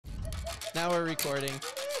Now we're recording.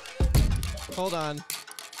 Hold on.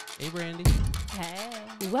 Hey, Brandy. Hey.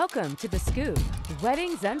 Welcome to The Scoop,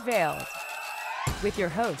 Weddings Unveiled, with your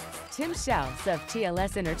hosts, Tim Schaus of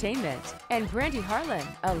TLS Entertainment and Brandy Harlan,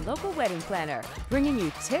 a local wedding planner, bringing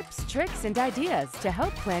you tips, tricks, and ideas to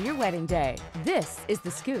help plan your wedding day. This is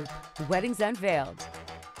The Scoop, Weddings Unveiled.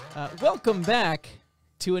 Welcome back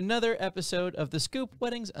to another episode of The Scoop,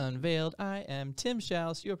 Weddings Unveiled. I am Tim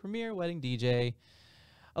Schaus, your premier wedding DJ,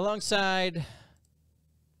 alongside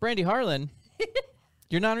Brandy Harlan,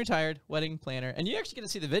 your non-retired wedding planner. And you actually get to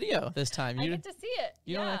see the video this time. I get to see it.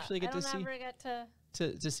 You don't actually get to see. I don't ever get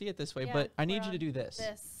to see it this way, Yeah, but I need you to do this.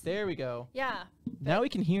 There we go. Yeah. Now we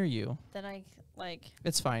can hear you. Then I like.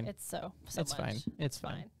 It's fine. It's so It's much. fine. It's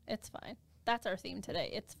fine. It's fine. That's our theme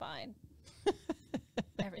today. It's fine.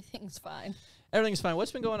 Everything's fine. Everything's fine.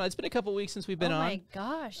 What's been going on? It's been a couple weeks since we've been on. Oh my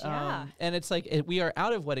gosh, yeah. And it's like we are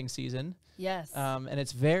out of wedding season. Yes. And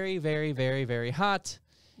it's very, very, very, very hot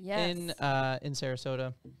Yes. in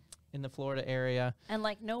Sarasota, in the Florida area. And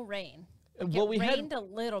like no rain. Well, it rained a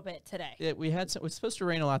little bit today. It was supposed to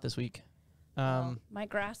rain a lot this week. My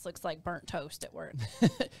grass looks like burnt toast at work.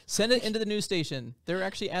 Send it into the news station. They're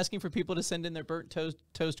actually asking for people to send in their burnt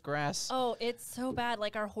toast grass. Oh, it's so bad.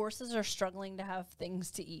 Like our horses are struggling to have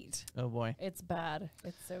things to eat. Oh boy. It's bad.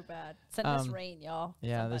 It's so bad. Send us rain, y'all.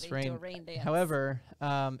 Yeah, Somebody this rain. Do a rain dance. However,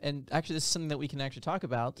 and actually this is something that we can actually talk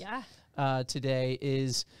about. Yeah. Today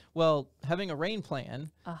is, well, having a rain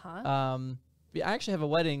plan. Uh-huh. I actually have a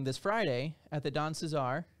wedding this Friday at the Don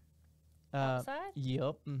Cesar. Outside?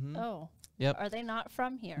 Yep. Mm-hmm. Oh. Yep. Are they not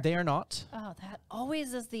from here? They are not. Oh, that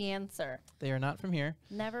always is the answer. They are not from here.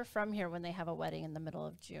 Never from here when they have a wedding in the middle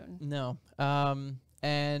of June. No.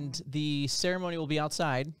 And the ceremony will be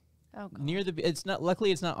outside. Oh, God. Near the it's not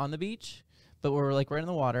luckily it's not on the beach, but we're like right in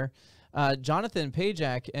the water. Jonathan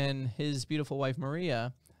Pajak and his beautiful wife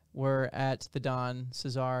Maria were at the Don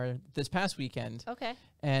Cesar this past weekend. Okay.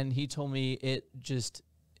 And he told me it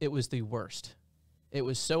was the worst. It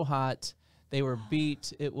was so hot. They were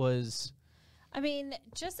beat. It was I mean,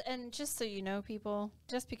 just so you know, people,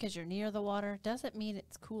 just because you're near the water doesn't mean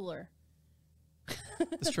it's cooler.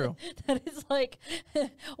 It's true. That is like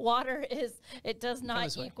water it does not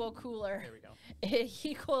this way. equal cooler. There we go. It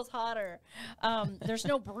equals hotter. There's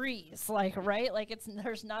no breeze, like, right? Like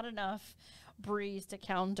there's not enough breeze to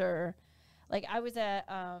counter. Like I was at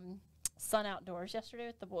Sun Outdoors yesterday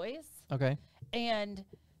with the boys. Okay. And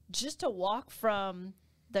just to walk from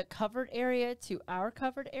the covered area to our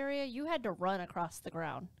covered area, you had to run across the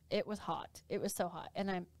ground. It was hot. It was so hot. And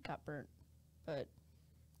I got burnt. But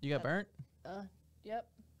You got burnt? yep.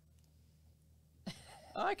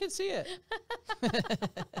 Oh, I can see it.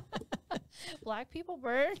 Black people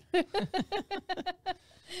burn.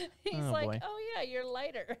 He's Oh, like, boy. oh yeah, you're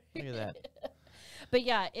lighter. Look at that. But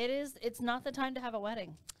yeah, it's not the time to have a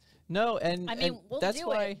wedding. No, and I mean, and we'll that's do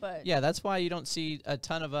why, it, but that's why you don't see a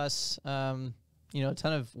ton of us, a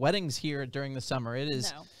ton of weddings here during the summer. It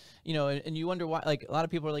is, No. And you wonder why. Like a lot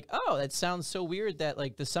of people are like, oh, that sounds so weird that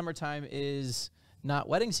like the summertime is not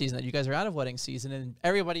wedding season. That you guys are out of wedding season, and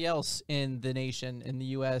everybody else in the nation, in the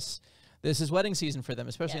U.S., this is wedding season for them,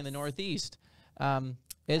 especially in the Yes. Northeast. I'm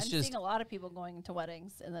Just seeing a lot of people going to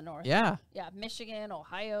weddings in the north. yeah. Yeah, Michigan,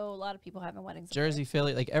 Ohio, a lot of people having weddings. up Jersey,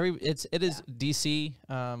 Philly, like it is DC.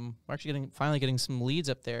 We're actually finally getting some leads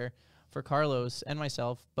up there for Carlos and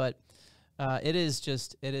myself, but it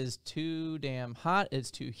is too damn hot.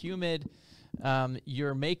 It's too humid.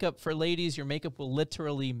 Your makeup for ladies, your makeup will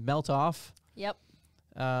literally melt off. there. Yep.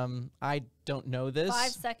 I don't know this.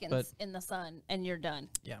 5 seconds but in the sun and you're done.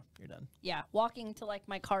 yeah, you're done. Yeah, walking to like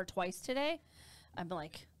my car twice today, I'm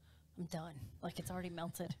like, I'm done. Like it's already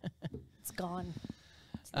melted. It's gone.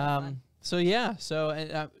 It's not fun. So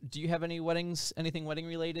do you have anything wedding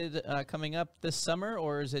related coming up this summer,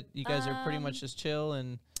 or is it you guys are pretty much just chill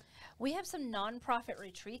and We have some nonprofit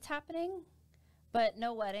retreats happening, but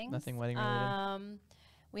no weddings. nothing wedding related?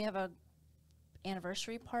 We have a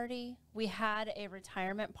anniversary party. We had a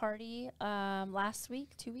retirement party last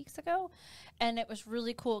week, 2 weeks ago, and it was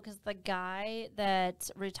really cool because the guy that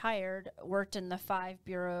retired worked in the 5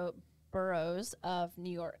 boroughs of New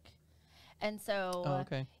York. And so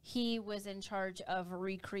he was in charge of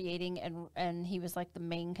recreating and he was like the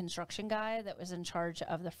main construction guy that was in charge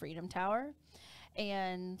of the Freedom Tower.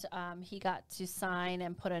 And he got to sign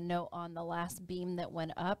and put a note on the last beam that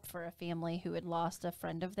went up for a family who had lost a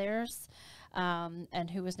friend of theirs and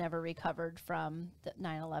who was never recovered from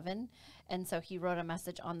 9/11. And so he wrote a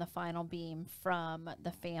message on the final beam from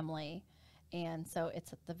the family. And so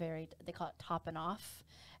it's at the they call it topping off.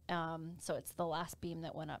 So it's the last beam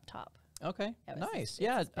that went up top. Okay, It was nice. This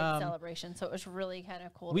Yeah, big celebration. So it was really kind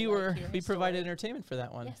of cool. we to, were hear we his provided story. entertainment for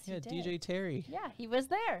that one. Yes, yeah, you did. DJ Terry. Yeah, he was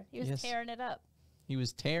there. He was Yes. tearing it up. He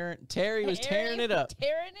was Terry was tearing it up.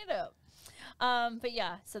 Tearing it up. But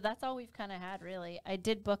yeah, so that's all we've kind of had, really. I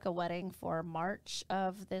did book a wedding for March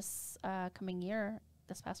of this coming year,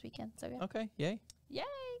 this past weekend. So yeah. Okay, yay. Yay.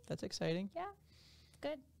 That's exciting. Yeah.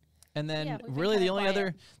 Good. And then Yeah, we've been really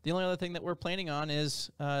kinda the only other thing that we're planning on is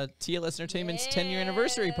TLS Entertainment's 10-year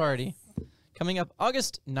anniversary party coming up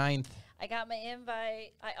August 9th. I got my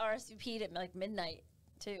invite. I RSVP'd at like midnight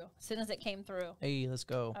too. As soon as it came through, Hey, let's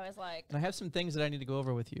go. I was like, And I have some things that I need to go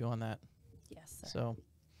over with you on that. yes, sir. So,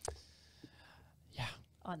 yeah.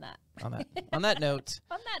 On that. On that on that note.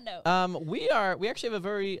 On that note. We actually have a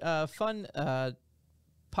very fun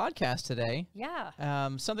podcast today.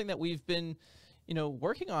 Yeah. Something that we've been,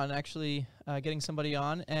 working on, actually getting somebody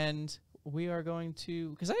on, and we are going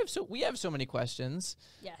to, because we have so many questions.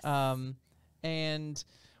 Yes. And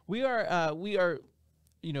we are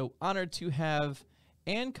honored to have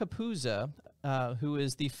Ann Koppuzha, who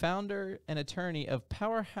is the founder and attorney of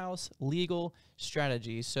Powerhouse Legal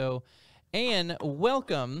Strategy. So, Ann,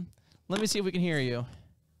 welcome. Let me see if we can hear you.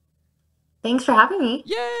 Thanks for having me.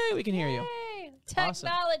 Yay, we can hear you. Yay! Awesome.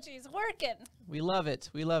 Technology's working. We love it.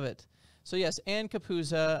 We love it. So yes, Ann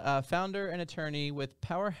Koppuzha, founder and attorney with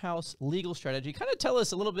Powerhouse Legal Strategy. Kind of tell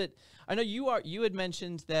us a little bit. I know you had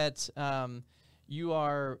mentioned that you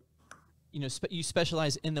are, you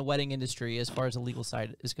specialize in the wedding industry as far as the legal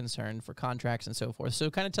side is concerned for contracts and so forth. So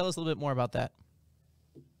kind of tell us a little bit more about that.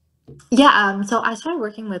 Yeah, so I started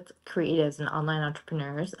working with creatives and online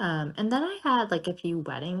entrepreneurs, and then I had like a few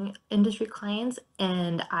wedding industry clients,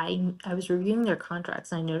 and I was reviewing their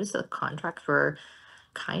contracts, and I noticed that the contracts were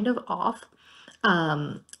kind of off,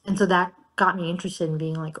 and so that got me interested in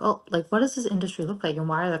being like, oh, like what does this industry look like, and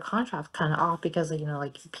why are the contracts kind of off? Because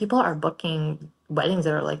like people are booking weddings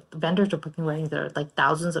that are like vendors are booking weddings that are like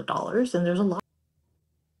thousands of dollars, and there's a lot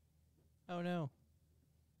Oh no.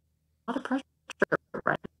 of pressure,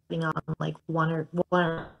 right? On like one or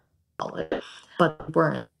but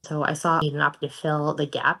weren't. So I saw an opportunity to fill the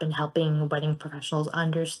gap in helping wedding professionals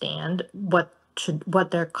understand what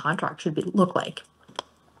their contract should look like.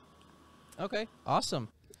 Okay. Awesome.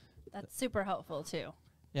 That's super helpful too.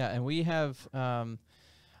 Yeah, and we have. I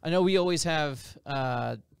know we always have,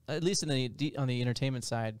 at least on the entertainment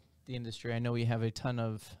side, the industry. I know we have a ton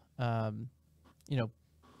of, you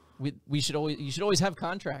should always have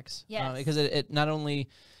contracts. Yes. Because it not only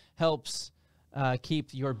helps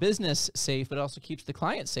keep your business safe, but also keeps the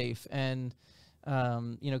client safe. And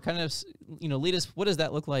lead us. What does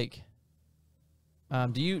that look like?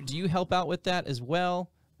 Do you help out with that as well?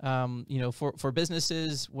 For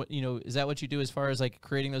businesses, is that what you do as far as like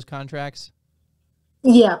creating those contracts?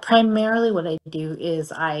 Yeah, primarily what I do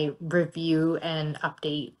is I review and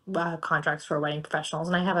update contracts for wedding professionals,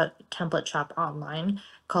 and I have a template shop online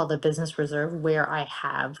called the Business Reserve where I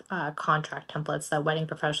have contract templates that wedding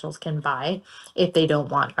professionals can buy if they don't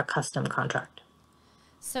want a custom contract.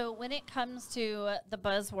 So when it comes to the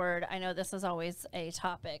buzzword, I know this is always a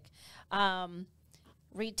topic,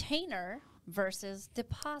 retainer versus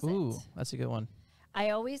deposit. Ooh, that's a good one. I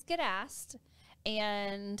always get asked,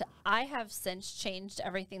 and I have since changed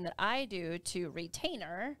everything that I do to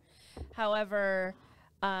retainer. However,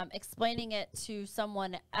 explaining it to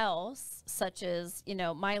someone else, such as,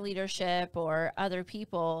 my leadership or other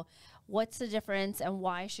people, what's the difference and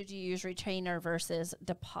why should you use retainer versus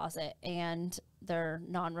deposit, and they're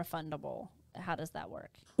non-refundable? How does that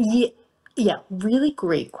work? Yeah, really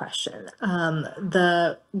great question.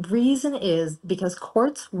 The reason is because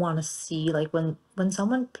courts want to see, like, when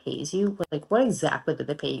someone pays you, like, what exactly did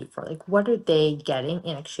they pay you for? Like, what are they getting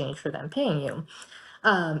in exchange for them paying you?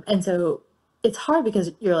 And so it's hard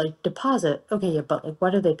because you're like, deposit, okay, yeah, but like,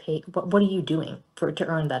 what do they pay? What are you doing to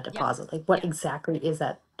earn that deposit? Like, what exactly is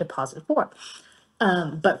that deposit for?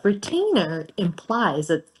 But retainer implies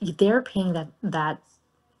that they're paying that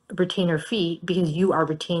retainer fee because you are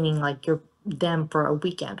retaining like them for a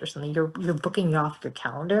weekend or something. You're booking it off your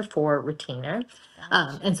calendar for retainer.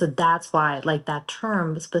 And so that's why like that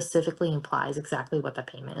term specifically implies exactly what the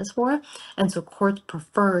payment is for. And so courts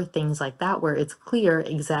prefer things like that where it's clear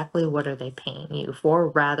exactly what are they paying you for,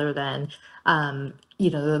 rather than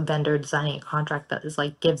the vendor designing a contract that is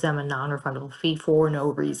like gives them a non-refundable fee for no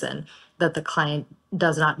reason, that the client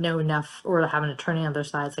does not know enough or have an attorney on their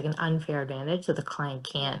side. It's like an unfair advantage that the client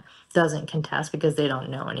doesn't contest because they don't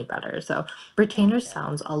know any better. So retainer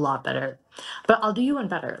sounds a lot better, but I'll do you one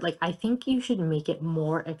better. Like, I think you should make it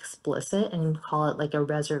more explicit and call it like a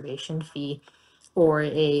reservation fee or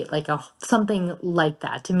a like a something like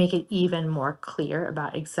that to make it even more clear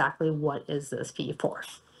about exactly what is this fee for.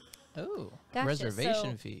 Oh, Gotcha.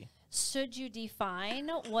 reservation So fee. should you define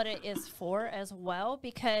what it is for as well?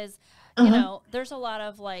 Because, Mhm. there's a lot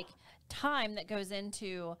of like time that goes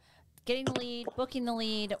into getting the lead, booking the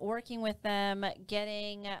lead, working with them,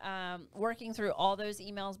 working through all those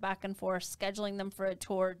emails back and forth, scheduling them for a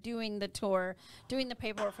tour, doing the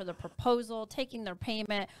paperwork for the proposal, taking their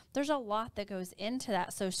payment. There's a lot that goes into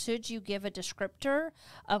that. So should you give a descriptor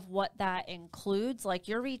of what that includes? Like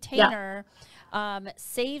your retainer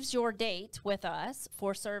saves your date with us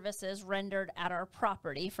for services rendered at our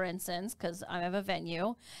property, for instance, because I have a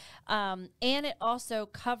venue. And it also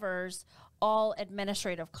covers all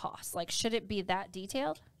administrative costs. Like, should it be that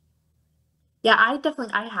detailed? Yeah, I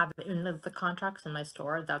have it in the contracts in my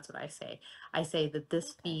store. That's what I say. I say that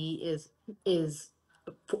this Okay. fee is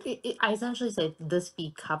I essentially say this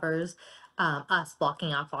fee covers us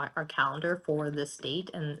blocking off our calendar for this date,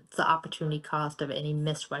 and it's the opportunity cost of any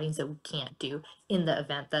missed weddings that we can't do in the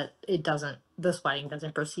event that this wedding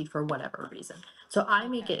doesn't proceed for whatever reason. So I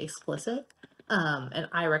make it Okay. explicit, and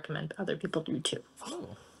I recommend other people do too.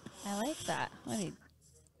 Ooh, I like that. I need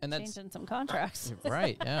and that's changing some contracts.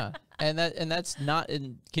 right. Yeah, and that's not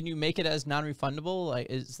in. Can you make it as non-refundable? Like,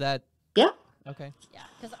 is that Yeah, okay? Yeah,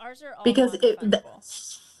 because ours are all because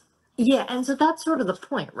non-refundable. yeah, and so that's sort of the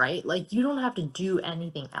point, right? Like you don't have to do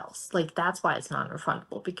anything else. Like that's why it's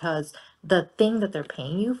non-refundable because the thing that they're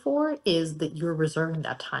paying you for is that you're reserving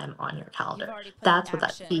that time on your You've calendar. already put the That's what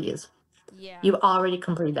that action. fee is. Yeah. You've already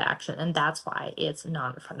completed the action, and that's why it's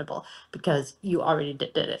non-refundable because you already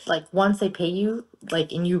did it. Like once they pay you,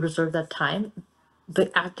 like and you reserve that time, the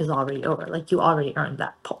act is already over. Like you already earned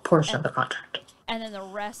that portion of And the contract. and then the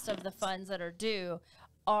rest of the funds that are due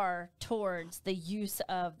are towards the use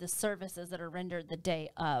of the services that are rendered the day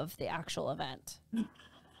of the actual event.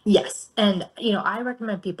 Yes, and I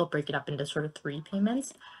recommend people break it up into sort of three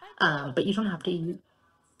payments, I do. but you don't have to.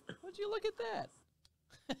 Would you look at that?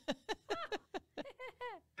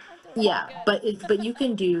 I'm doing pretty Yeah,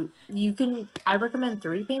 good. but I recommend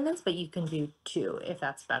three payments, but you can do two if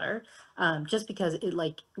that's better. Just because it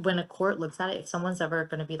like when a court looks at it, if someone's ever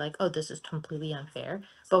gonna be like, oh, this is completely unfair.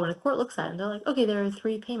 But when a court looks at it and they're like, okay, there are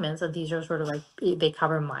three payments and these are sort of like they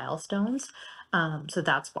cover milestones. So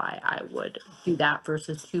that's why I would do that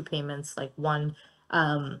versus two payments, like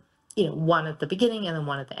um, one at the beginning and then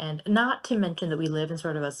one at the end. Not to mention that we live in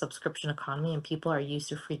sort of a subscription economy and people are used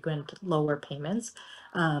to frequent lower payments.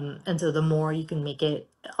 And so the more you can make it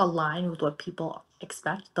align with what people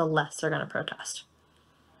expect, the less they're going to protest.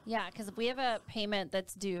 Yeah, because we have a payment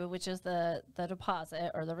that's due, which is the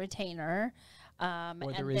deposit or the retainer, Or the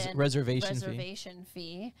and then reservation fee. reservation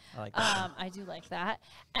fee. I like that. I do like that,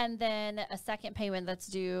 and then a second payment that's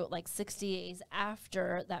due like 60 days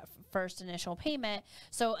after that first initial payment.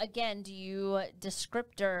 So again, do you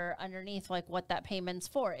descriptor underneath like what that payment's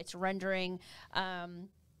for? It's rendering.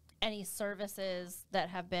 Any services that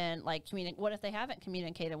have been like what if they haven't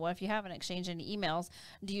communicated? What if you haven't exchanged any emails?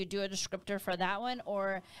 Do you do a descriptor for that one,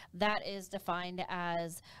 or that is defined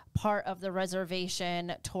as part of the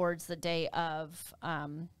reservation towards the day of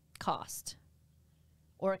cost,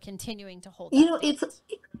 or continuing to hold You that know, date?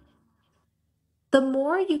 the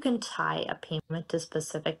more you can tie a payment to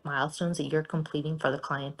specific milestones that you're completing for the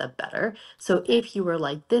client, the better. So Okay. if you were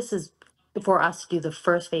like, this is for us to do the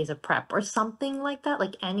first phase of prep or something like that,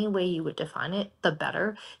 like any way you would define it, the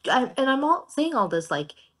better. Okay. And I'm all saying all this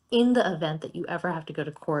like in the event that you ever have to go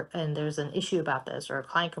to court and there's an issue about this or a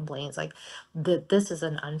client complains like that this is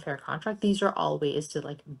an unfair contract, these are all ways to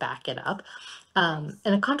like back it up. Nice.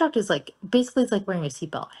 And a contract is like basically it's like wearing a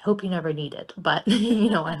seatbelt. I hope you never need it, but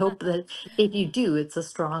I hope that if you do, it's a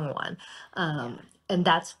strong one. Yeah. And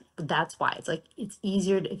that's why it's like it's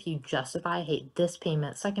easier if you justify, hey, this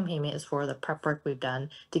payment, second payment is for the prep work we've done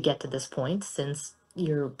to get to this point since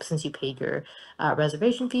you paid your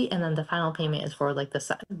reservation fee, and then the final payment is for like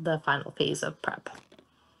the final phase of prep.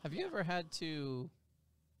 Have you ever had to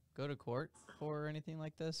go to court for anything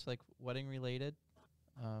like this, like wedding related?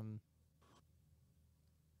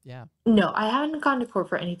 Yeah. No, I haven't gone to court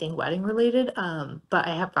for anything wedding related, but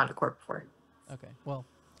I have gone to court before. Okay. Well.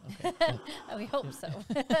 Okay. We hope so.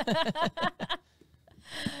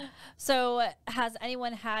 So, has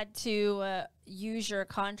anyone had to use your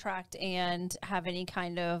contract and have any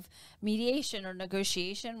kind of mediation or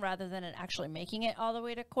negotiation rather than it actually making it all the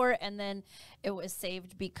way to court? And then it was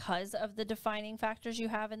saved because of the defining factors you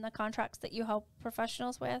have in the contracts that you help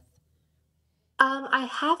professionals with? I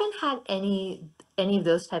haven't had any of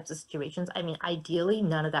those types of situations. I mean, ideally,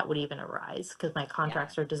 none of that would even arise because my Yeah.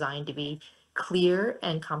 contracts are designed to be clear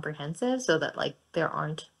and comprehensive so that like there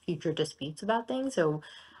aren't future disputes about things. So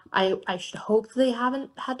I should hope they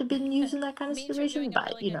haven't had to been used in that kind of Means you're situation, doing a but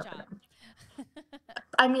really you good never job. know.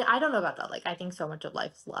 I mean, I don't know about that. Like, I think so much of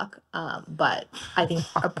life is luck. But I think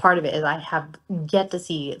a part of it is I have yet to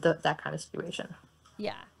see that kind of situation.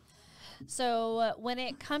 Yeah. So when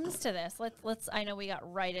it comes to this, let's I know we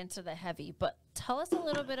got right into the heavy, but tell us a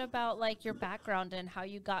little bit about like your background and how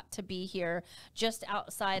you got to be here just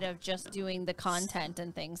outside of just doing the content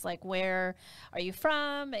and things. Like, where are you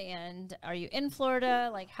from and are you in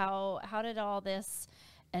Florida? Like, how did all this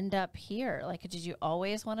end up here? Like, did you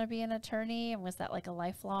always want to be an attorney, and was that like a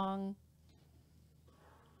lifelong?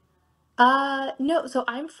 No, so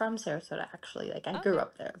I'm from Sarasota actually. Like, I grew Okay.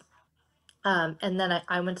 up there. And then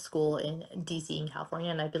I went to school in DC in California,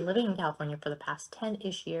 and I've been living in California for the past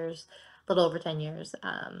 10-ish years, a little over 10 years.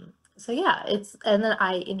 So yeah, and then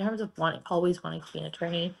in terms of always wanting to be an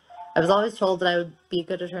attorney, I was always told that I would be a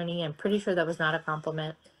good attorney. I'm pretty sure that was not a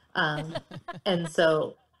compliment. And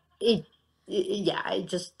so it, yeah,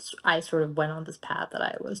 I sort of went on this path that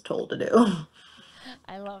I was told to do.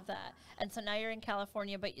 I love that. And so now you're in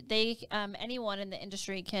California, but anyone in the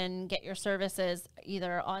industry can get your services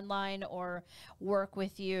either online or work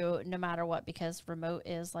with you no matter what, because remote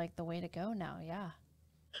is like the way to go now. Yeah.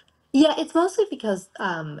 Yeah, it's mostly because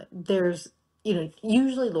there's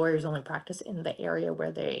usually lawyers only practice in the area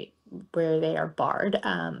where they are barred.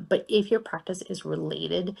 But if your practice is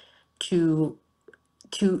related to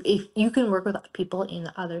if you can work with people in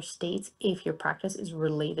other states if your practice is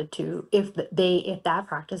related to if that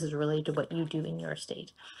practice is related to what you do in your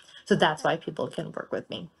state. So that's Okay. why people can work with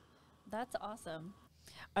me. That's awesome.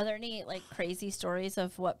 Are there any like crazy stories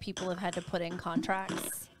of what people have had to put in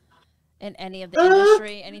contracts in any of the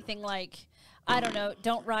industry? Anything like, I don't know,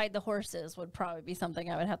 don't ride the horses would probably be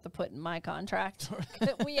something I would have to put in my contract.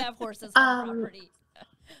 We have horses on Um, property.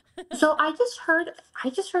 so I just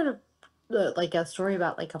heard like a story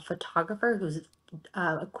about like a photographer whose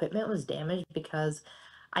equipment was damaged because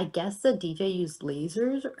I guess the DJ used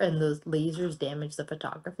lasers and those lasers damaged the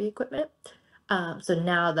photography equipment. So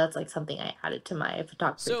now that's like something I added to my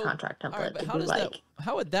photography So, contract all right, template but to be like,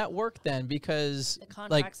 how would that work then? Because The like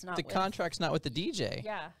contract's not the with. contract's not with the DJ.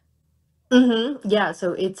 Yeah. yeah.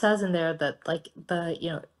 So it says in there that like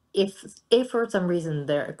if for some reason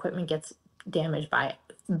their equipment gets damaged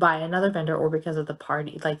by another vendor or because of the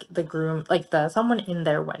party, like the groom, like the someone in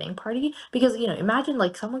their wedding party, because imagine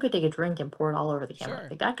like someone could take a drink and pour it all over the camera, Sure.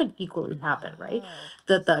 like that could equally happen, right? Oh.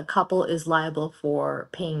 That the couple is liable for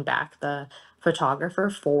paying back the photographer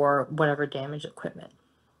for whatever damaged equipment.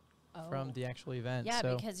 From Oh. the actual event. Yeah,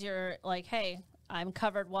 So, because you're like, hey, I'm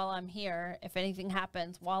covered while I'm here. If anything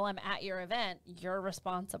happens while I'm at your event, you're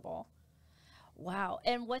responsible. Wow.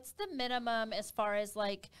 And what's the minimum as far as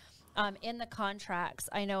like in the contracts?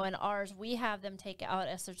 I know in ours, we have them take out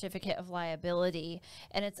a certificate of liability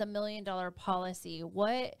and it's $1 million policy.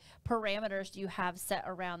 What parameters do you have set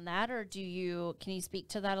around that? Or can you speak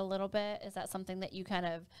to that a little bit? Is that something that you kind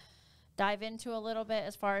of dive into a little bit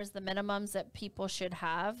as far as the minimums that people should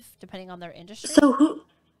have depending on their industry? So who?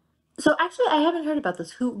 So actually, I haven't heard about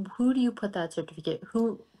this. Who do you put that certificate?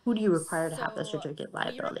 Who do you require to have that So certificate we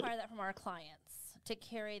liability? require that from our clients to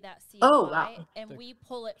carry that Oh COI, wow. and we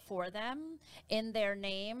pull it for them in their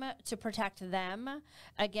name to protect them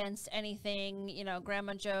against anything.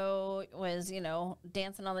 Grandma Joe was,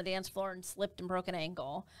 dancing on the dance floor and slipped and broke an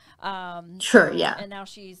ankle. Sure. Yeah. And now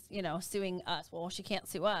she's, suing us. Well, she can't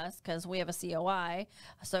sue us because we have a COI.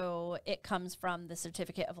 So it comes from the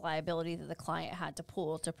certificate of liability that the client had to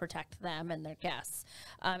pull to protect them and their guests,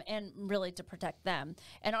 and really to protect them.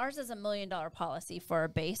 And ours is $1 million policy for a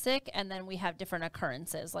basic, and then we have different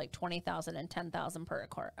occurrences like 20,000 and 10,000 per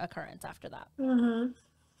occurrence after that. hmm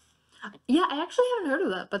Yeah, I actually haven't heard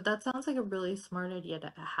of that, but that sounds like a really smart idea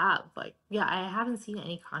to have. Like, yeah, I haven't seen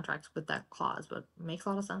any contracts with that clause, but it makes a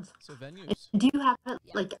lot of sense. so venues. Do you have it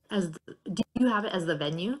Yeah. like do you have it as the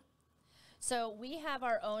venue? So we have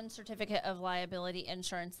our own certificate of liability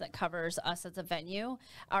insurance that covers us as a venue.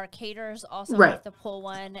 Our caterers also Right. have to pull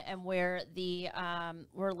one, and we're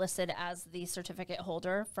listed as the certificate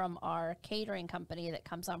holder from our catering company that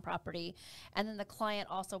comes on property. And then the client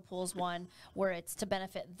also pulls one where it's to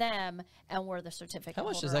benefit them, and we're the certificate How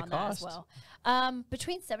much holder does that on that as cost? well.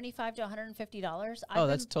 Between $75 to $150. Oh,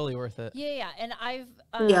 that's totally worth it. Yeah, and I've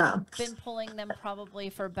Yeah. been pulling them probably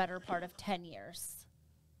for a better part of 10 years.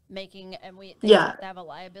 They Yeah. have to have a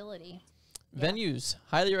liability. Yeah. Venues.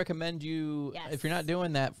 Highly recommend you if you're not Yes.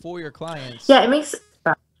 doing that for your clients. Yeah, it makes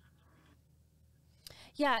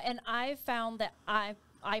Yeah, and I've found that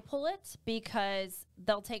I pull it because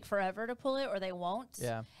they'll take forever to pull it or they won't.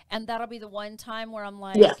 Yeah. And that'll be the one time where I'm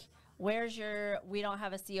like, Yeah. where's your, we don't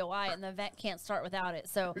have a COI, and the event can't start without it.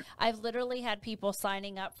 So I've literally had people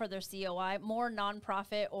signing up for their COI, more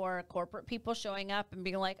nonprofit or corporate people showing up and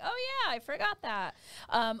being like, oh yeah, I forgot that.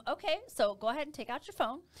 Okay, so go ahead and take out your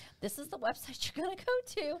phone. This is the website you're going to go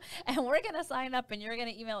to, and we're going to sign up, and you're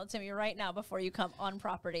going to email it to me right now before you come on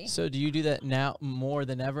property. So do you do that now more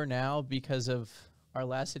than ever now because of our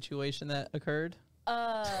last situation that occurred?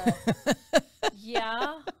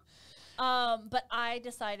 Yeah. But I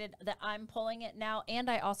decided that I'm pulling it now, and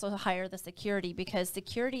I also hire the security because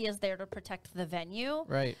security is there to protect the venue,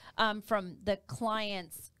 Right. From the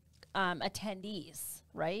client's attendees,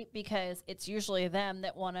 right? Because it's usually them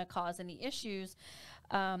that want to cause any issues.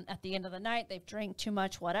 At the end of the night, they've drank too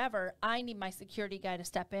much, whatever. I need my security guy to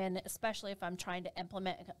step in, especially if I'm trying to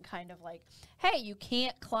implement kind of like, hey, you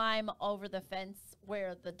can't climb over the fence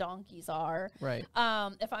where the donkeys are. Right.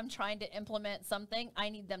 If I'm trying to implement something, I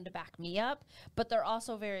need them to back me up. But they're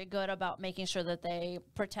also very good about making sure that they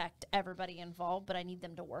protect everybody involved, but I need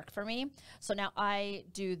them to work for me. So now I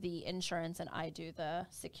do the insurance and I do the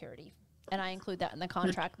security. And I include that in the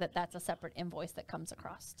contract, that's a separate invoice that comes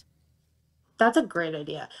across. That's a great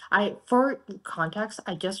idea. For context,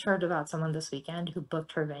 I just heard about someone this weekend who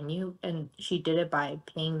booked her venue, and she did it by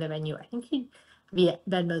paying the venue. I think he via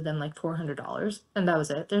Venmoed them like $400, and that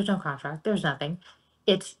was it. There's no contract. There's nothing.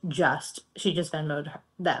 It's just she just Venmoed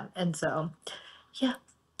them, and so yeah,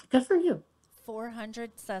 good for you.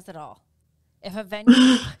 400 says it all. If a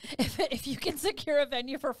venue, if you can secure a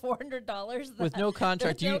venue for $400 With no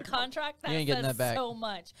contract, there's no contract, that you ain't getting says that back. so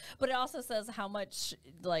much. But it also says how much,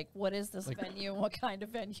 like, what is this venue? What kind of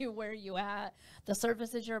venue? Where are you at? The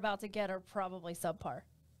services you're about to get are probably subpar.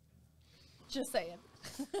 Just saying.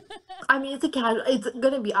 I mean, it's a casual. It's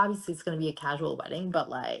gonna be obviously it's gonna be a casual wedding, but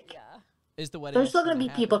like, Yeah. Is the wedding? there's still actually gonna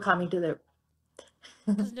be people coming to their.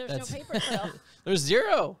 Because there's no paper trail. There's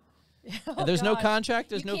zero. Oh, There's no gosh. contract.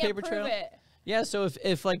 There's You no can't paper prove trail. it. Yeah. So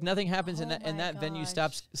if like nothing happens Oh and that venue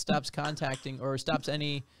gosh. stops contacting or stops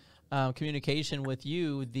any communication with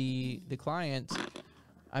you, the client,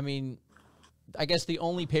 I mean, I guess the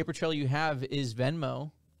only paper trail you have is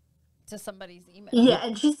Venmo. To somebody's email. Yeah,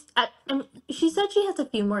 and she said she has a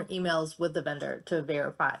few more emails with the vendor to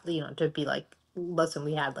verify, to be like, listen,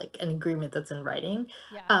 we had like an agreement that's in writing.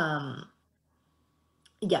 Yeah.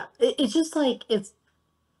 Yeah, it's just like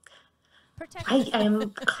Protect I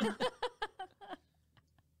am,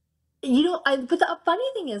 but the funny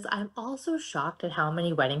thing is, I'm also shocked at how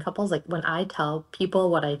many wedding couples, like when I tell people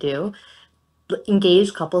what I do,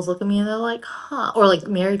 engaged couples look at me and they're like, huh, or like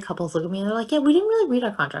married couples look at me and they're like, yeah, we didn't really read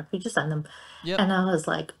our contract, we just signed them. Yep. And I was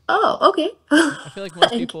like, oh, okay. I feel like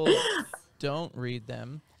most people don't read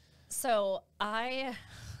them. So I've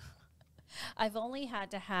only had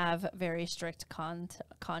to have very strict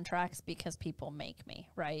contracts because people make me,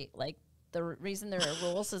 right? Like the reason there are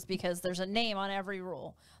rules is because there's a name on every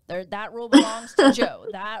rule. That rule belongs to Joe.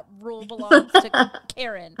 That rule belongs to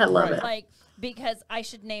Karen. I love it. Like, because I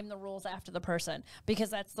should name the rules after the person, because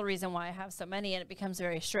that's the reason why I have so many and it becomes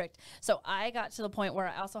very strict. So I got to the point where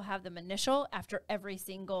I also have them initial after every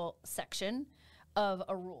single section of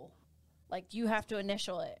a rule. Like you have to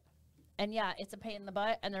initial it. And yeah, it's a pain in the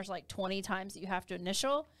butt, and there's like 20 times that you have to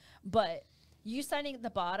initial, but you signing at the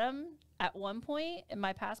bottom at one point in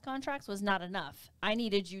my past contracts was not enough. I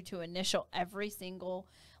needed you to initial every single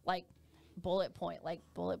like bullet point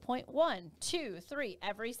 1, 2, 3,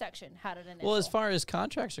 every section had an initial. Well, as far as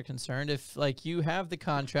contracts are concerned, if like you have the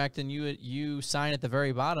contract and you sign at the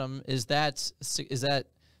very bottom, is that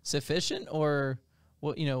sufficient or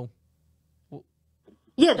what? Yeah,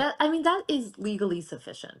 that is legally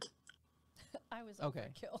sufficient. I was Okay.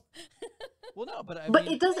 overkill. Well, no, but But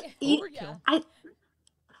it doesn't. overkill.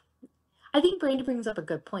 I think Brandy brings up a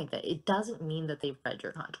good point that it doesn't mean that they've read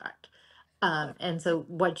your contract. And so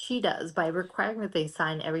what she does by requiring that they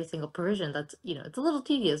sign every single provision, that's, it's a little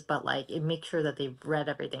tedious, but like it makes sure that they've read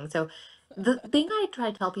everything. So the thing I try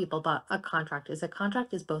to tell people about a contract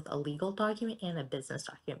is both a legal document and a business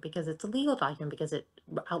document, because it's a legal document because it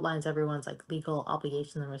outlines everyone's like legal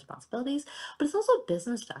obligations and responsibilities, but it's also a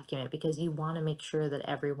business document because you want to make sure that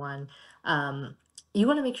you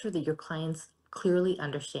want to make sure that your clients clearly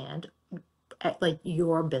understand like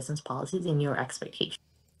your business policies and your expectations.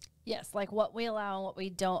 Yes, like what we allow and what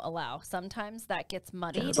we don't allow. Sometimes that gets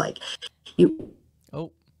muddied. It's like you.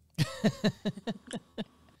 Oh.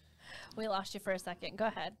 We lost you for a second. Go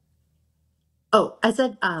ahead. Oh, I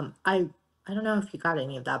said I I don't know if you got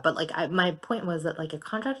any of that, but like my point was that like a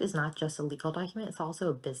contract is not just a legal document, it's also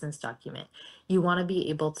a business document. You want to be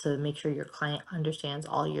able to make sure your client understands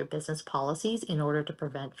all your business policies in order to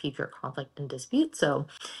prevent future conflict and dispute. So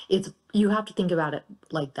it's you have to think about it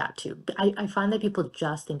like that too. I find that people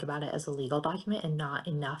just think about it as a legal document and not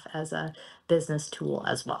enough as a business tool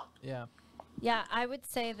as well. Yeah. Yeah, I would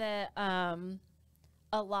say that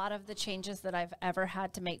a lot of the changes that I've ever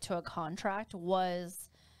had to make to a contract was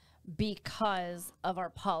because of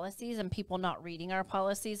our policies and people not reading our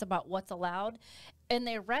policies about what's allowed. And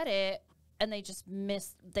they read it and they just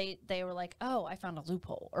missed, they were like, oh, I found a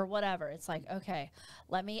loophole or whatever. It's like, okay,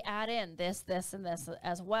 let me add in this, and this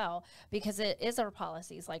as well, because it is our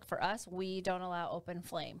policies. Like for us, we don't allow open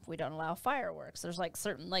flame. We don't allow fireworks. There's like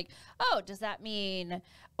certain like, oh, does that mean,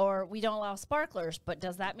 or we don't allow sparklers, but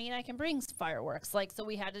does that mean I can bring fireworks? Like, so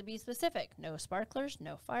we had to be specific. No sparklers,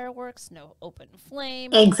 no fireworks, no open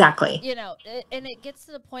flame. Exactly. You know, and it gets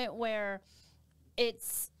to the point where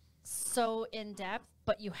it's so in depth,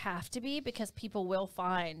 but you have to be, because people will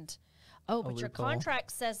find, oh, but your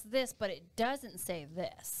contract says this, but it doesn't say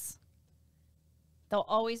this. They'll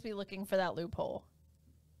always be looking for that loophole.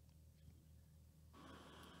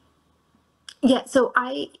 Yeah, so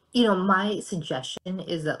my suggestion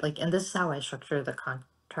is that like, and this is how I structure the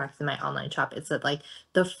contracts in my online shop. It's that like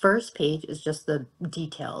the first page is just the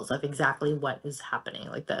details of exactly what is happening,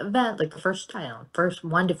 like the event, like the first, I don't know, first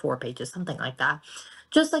 1 to 4 pages, something like that.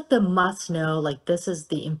 Just like the must know, like this is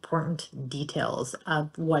the important details of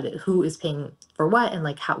who is paying for what and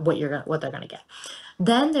like what they're gonna get.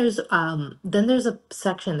 Then there's a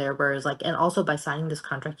section there where it's like, and also by signing this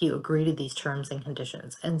contract, you agree to these terms and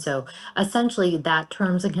conditions. And so essentially that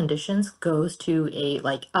terms and conditions goes to a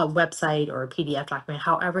website or a PDF document,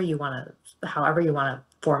 however you want to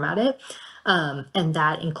format it. And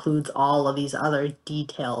that includes all of these other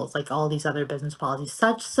details, like all these other business policies,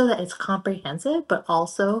 such so that it's comprehensive, but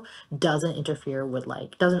also doesn't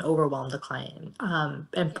overwhelm the client.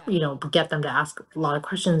 And get them to ask a lot of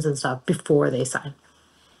questions and stuff before they sign.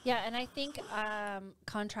 Yeah, and I think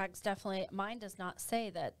contracts definitely, mine does not say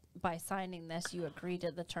that by signing this you agree to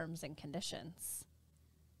the terms and conditions.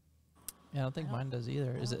 Yeah, I don't think mine does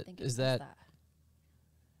either. Is that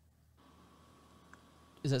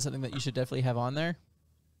something that you should definitely have on there?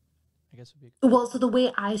 I guess would be Well, so the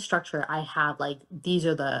way I structure, I have like these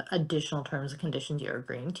are the additional terms and conditions you're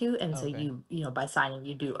agreeing to, and so Okay. by signing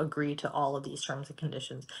you do agree to all of these terms and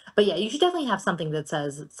conditions. But yeah, you should definitely have something that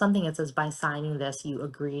says by signing this you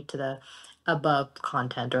agree to the above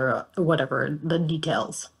content or whatever the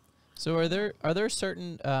details. So are there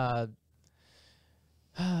certain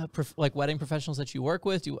like wedding professionals that you work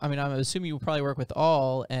with? I'm assuming you probably work with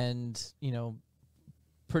all, and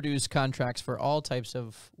produce contracts for all types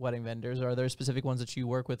of wedding vendors. Are there specific ones that you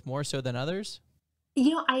work with more so than others?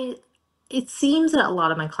 It seems that a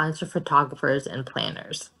lot of my clients are photographers and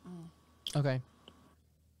planners. Okay.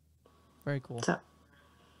 Very cool. So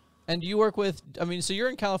And you work with, so you're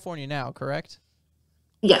in California now, correct?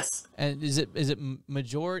 yes. And is it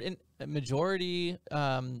majority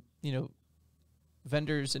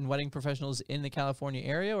vendors and wedding professionals in the California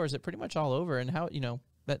area, or is it pretty much all over, and how,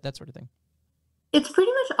 that sort of thing? It's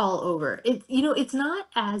pretty much all over. It's not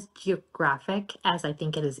as geographic as I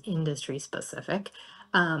think it is industry specific,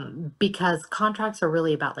 because contracts are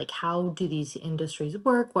really about like how do these industries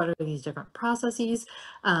work? What are these different processes?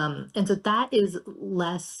 And so that is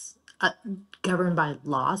less governed by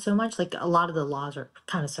law so much. Like a lot of the laws are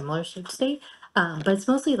kind of similar to the state. But it's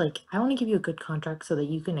mostly like I want to give you a good contract so that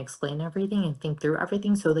you can explain everything and think through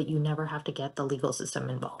everything so that you never have to get the legal system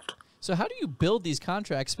involved. So how do you build these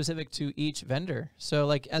contracts specific to each vendor? So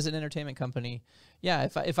like as an entertainment company, yeah,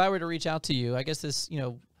 if I were to reach out to you, I guess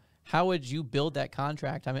how would you build that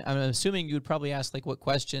contract? I'm assuming you would probably ask like what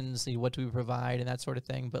questions, what do we provide and that sort of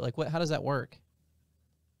thing. But like how does that work?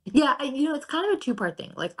 Yeah, it's kind of a two-part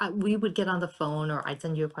thing. Like we would get on the phone or I'd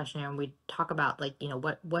send you a questionnaire and we'd talk about like,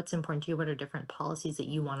 what's important to you, what are different policies that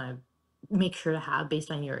you want to make sure to have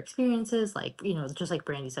based on your experiences. Like, just like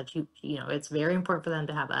Brandy said, it's very important for them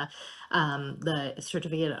to have the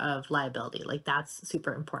certificate of liability. Like that's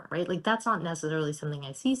super important, right? Like that's not necessarily something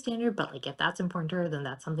I see standard, but like if that's important to her, then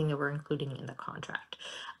that's something that we're including in the contract.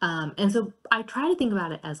 And so I try to think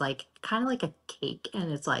about it as like kind of like a cake,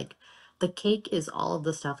 and it's like the cake is all of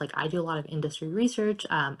the stuff. Like I do a lot of industry research.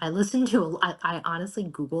 I listen to I honestly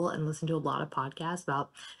Google and listen to a lot of podcasts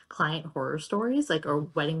about client horror stories, like, or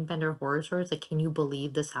wedding vendor horror stories. Like, can you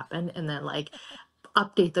believe this happened? And then like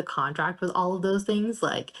update the contract with all of those things.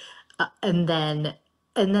 Like, and then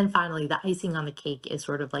finally the icing on the cake is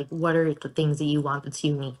sort of like what are the things that you want that's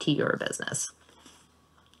unique to your business.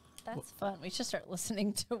 That's fun. We should start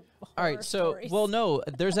listening to horror All right, so stories. well, no,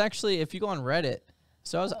 there's actually, if you go on Reddit,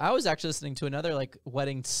 so I was actually listening to another like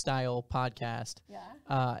wedding style podcast,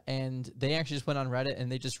 and they actually just went on Reddit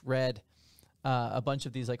and they just read a bunch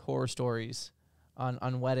of these like horror stories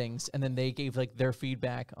on weddings, and then they gave like their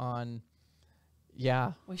feedback on.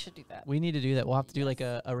 Yeah, we should do that. We need to do that. We'll have to do like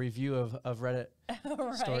a review of Reddit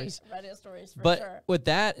right, stories. Reddit stories, for but sure. With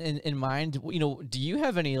that in mind, you know, do you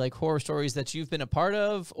have any like horror stories that you've been a part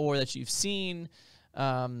of or that you've seen?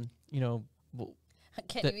 You know,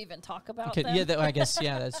 can you even talk about them? Yeah, I guess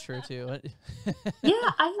that's true too. Yeah,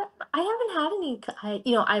 I haven't had any.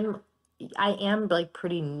 You know, I am like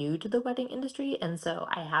pretty new to the wedding industry, and so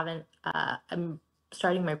I haven't. I'm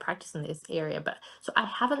starting my practice in this area, but so I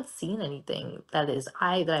haven't seen anything that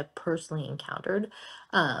I personally encountered.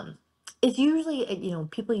 It's usually, you know,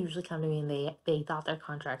 people usually come to me and they thought their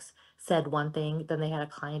contracts said one thing, then they had a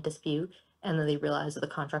client dispute, and then they realized that the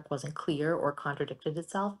contract wasn't clear or contradicted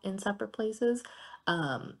itself in separate places.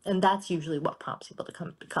 And that's usually what prompts people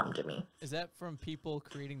to come to me. Is that from people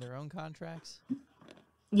creating their own contracts?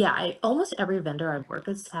 Yeah, almost every vendor I've worked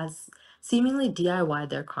with has seemingly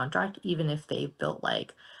DIY'd their contract, even if they've built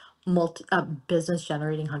like business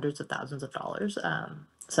generating hundreds of thousands of dollars.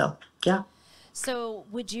 So yeah. So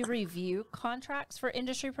would you review contracts for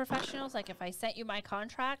industry professionals? Like if I sent you my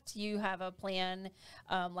contract, you have a plan,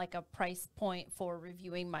 like a price point for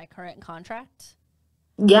reviewing my current contract?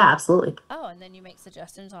 Yeah, absolutely. Oh, and then you make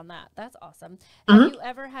suggestions on that. That's awesome. Mm-hmm. Have you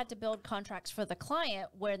ever had to build contracts for the client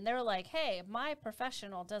when they're like, hey, my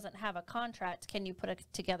professional doesn't have a contract. Can you put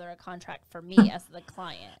together a contract for me as the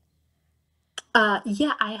client?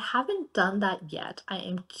 Yeah, I haven't done that yet. I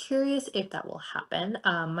am curious if that will happen.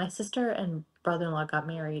 My sister and brother-in-law got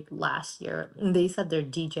married last year, and they said their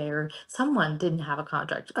DJ or someone didn't have a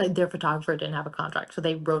contract. Their photographer didn't have a contract, so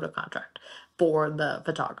they wrote a contract for the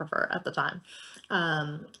photographer at the time.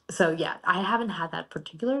 So yeah, I haven't had that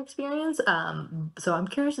particular experience. So I'm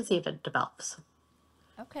curious to see if it develops.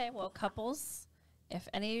 Okay, well, couples, if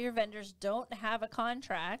any of your vendors don't have a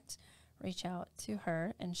contract, reach out to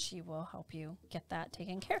her and she will help you get that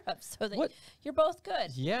taken care of so that you're both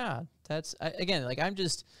good. Yeah, that's again, like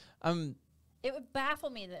it would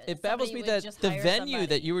baffle me that it baffles me that the venue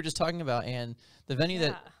that you were just talking about, and the venue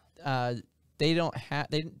that they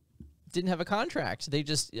didn't have a contract. They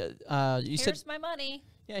just here's my money.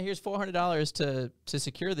 Yeah, here's $400 to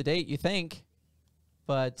secure the date. You think,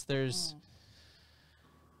 but there's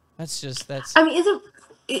that's. I mean,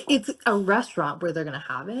 it's a restaurant where they're gonna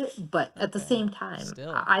have it, but at the same time,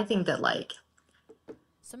 I think that like.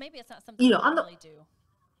 So maybe it's not something you really do.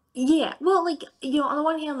 Yeah, well, like, you know, on the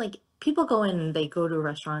one hand, like, people go in and they go to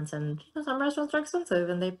restaurants, and you know, some restaurants are expensive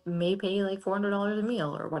and they may pay like $400 a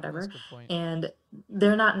meal or whatever. That's a good point. And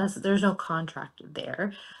they're not there's no contract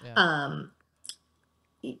there. Yeah.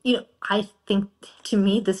 You know, I think to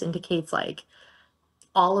me this indicates like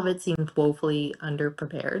all of it seems woefully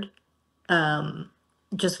underprepared.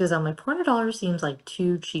 Just because I'm like, $400 seems like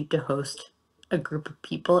too cheap to host a group of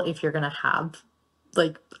people if you're gonna have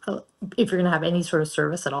like if you're gonna have any sort of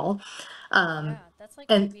service at all. Yeah, that's like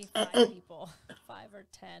maybe 5 people, 5 or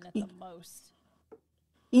 10 at the most.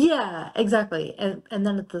 Yeah, exactly. And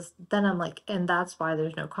then then I'm like, and that's why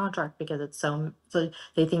there's no contract, because it's so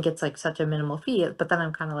they think it's like such a minimal fee. But then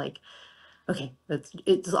I'm kind of like, okay,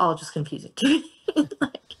 it's all just confusing to me.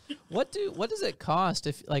 Like, what does it cost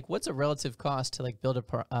if like what's a relative cost to like build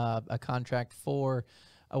a contract for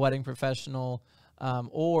a wedding professional,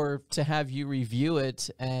 or to have you review it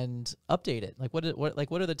and update it? Like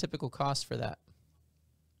what are the typical costs for that?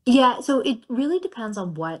 Yeah, so it really depends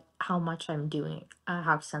on how much I'm doing,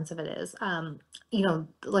 how extensive it is. You know,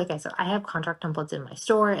 like I said, I have contract templates in my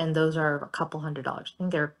store, and those are a couple $100. I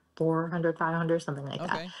think they're 400, 500, something like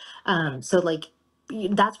Okay. that. So like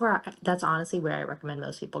that's honestly where I recommend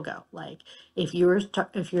most people go. Like if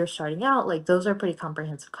you're starting out, like those are pretty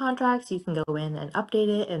comprehensive contracts. You can go in and update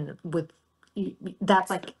it, and that's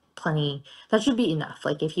like plenty. That should be enough.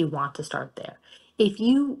 Like if you want to start there. If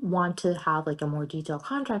you want to have like a more detailed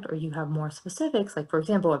contract, or you have more specifics, like for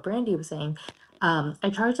example, what Brandy was saying,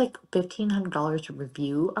 I charge like $1,500 to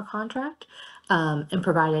review a contract, and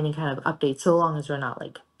provide any kind of updates, so long as they're not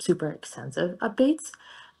like super extensive updates.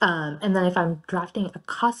 And then if I'm drafting a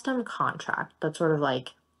custom contract that sort of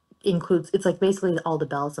like it's like basically all the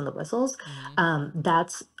bells and the whistles,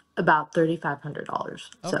 that's about $3,500.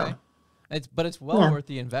 Okay. So. But it's well worth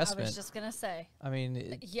the investment. I was just gonna say. I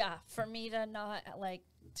mean, yeah, for me to not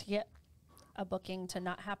to get a booking to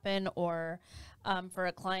not happen, or for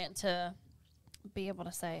a client to be able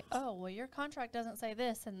to say, "Oh, well, your contract doesn't say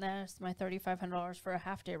this, and there's my $3,500 for a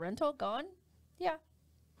half-day rental gone." Yeah.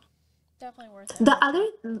 definitely worth The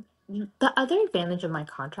it. other advantage of my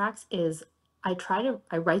contracts is I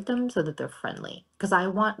write them so that they're friendly because I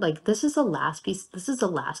want like this is the last piece, this is the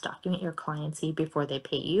last document your clients see before they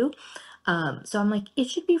pay you. So I'm like, it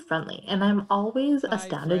should be friendly, and I'm always Hi,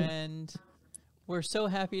 astounded. friend. We're so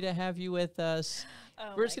happy to have you with us.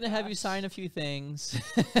 Oh We're just my going to have you gosh. sign a few things.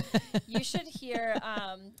 You should hear,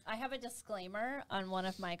 I have a disclaimer on one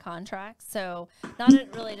of my contracts. So not it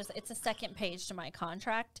really just, it's a second page to my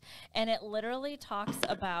contract. And it literally talks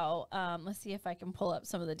about, let's see if I can pull up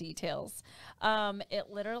some of the details. It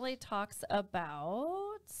literally talks about,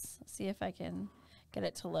 let's see if I can get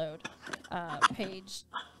it to load, page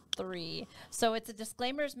 3. So it's a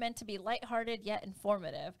disclaimer is meant to be lighthearted yet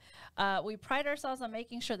informative. We pride ourselves on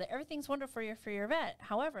making sure that everything's wonderful for your event.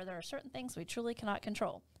 However, there are certain things we truly cannot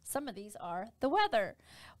control. Some of these are the weather,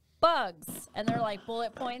 bugs, and they're like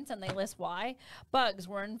bullet points, and they list why. Bugs,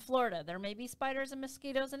 we're in Florida. There may be spiders and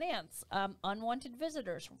mosquitoes and ants. Unwanted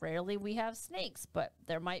visitors. Rarely we have snakes, but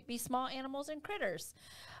there might be small animals and critters.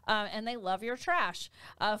 And they love your trash.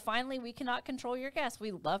 Finally, we cannot control your guests.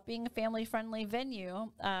 We love being a family-friendly venue.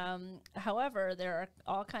 However, there are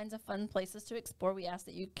all kinds of fun places to explore. We ask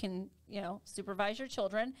that you can, supervise your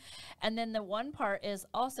children. And then the one part is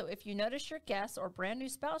also, if you notice your guests or brand new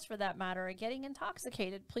spouse, for that matter, are getting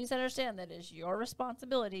intoxicated, please understand that it is your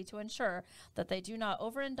responsibility to ensure that they do not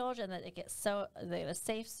overindulge and that they get a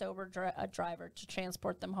safe, sober driver to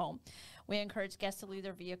transport them home. We encourage guests to leave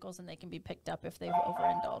their vehicles, and they can be picked up if they've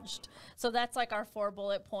overindulged. So that's like our 4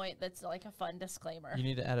 bullet point. That's like a fun disclaimer. You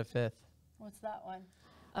need to add a 5th. What's that one?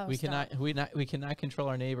 Oh, We stop. we cannot control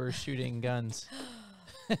our neighbors shooting guns.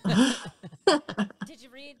 Did you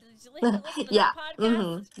listen to Yeah, the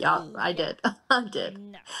podcast? yeah, I did. I did.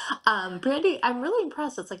 No. Brandy, I'm really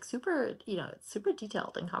impressed. It's like super, it's super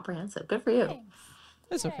detailed and comprehensive. Good for you. Thanks.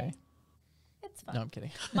 That's Yay. okay. It's fun. No, I'm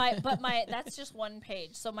kidding. That's just one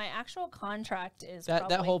page. So my actual contract is That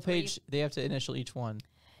probably whole page, they have to initial each one.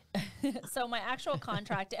 So my actual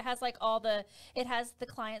contract, it has like it has the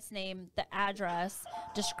client's name, the address,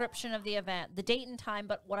 description of the event, the date and time.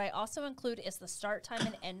 But what I also include is the start time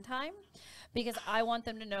and end time, because I want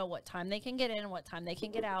them to know what time they can get in and what time they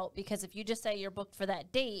can get out. Because if you just say you're booked for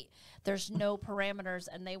that date, there's no parameters,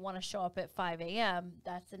 and they want to show up at 5 a.m.,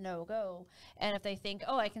 that's a no-go. And if they think,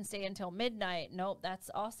 oh, I can stay until midnight, nope, that's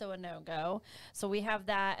also a no-go. So we have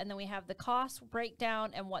that, and then we have the cost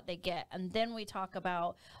breakdown and what they get. And then we talk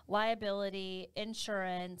about liability,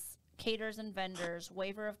 insurance, caterers and vendors,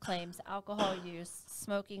 waiver of claims, alcohol use,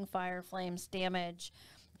 smoking, fire, flames, damage,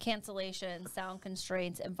 cancellation, sound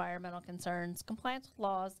constraints, environmental concerns, compliance with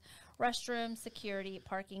laws, restrooms, security,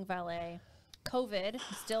 parking, valet. COVID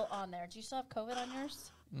still on there. Do you still have COVID on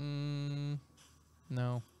yours?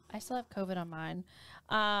 No. I still have COVID on mine.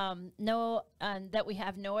 That we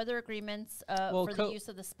have no other agreements for the use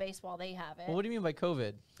of the space while they have it. Well, what do you mean by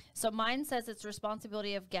COVID? So mine says it's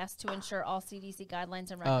responsibility of guests to ensure all CDC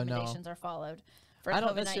guidelines and recommendations are followed for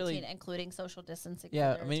COVID-19, including social distancing.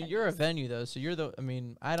 Yeah, I mean, you're a venue, though, so you're the,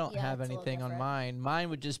 I don't have it's a little anything on different. mine. Mine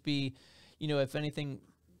would just be, if anything,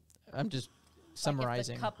 I'm just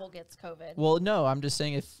summarizing. Like if the couple gets COVID. Well, no, I'm just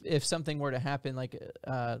saying if something were to happen, like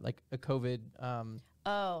a COVID.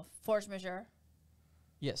 Force majeure.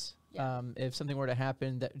 Yes. Yeah. If something were to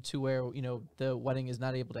happen to where the wedding is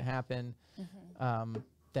not able to happen,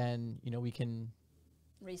 then we can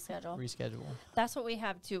reschedule. That's what we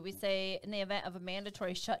have too. We say in the event of a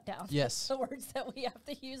mandatory shutdown. Yes. The words that we have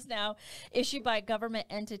to use now, issued by government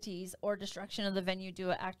entities or destruction of the venue due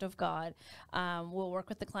to act of God. We'll work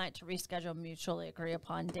with the client to reschedule mutually agree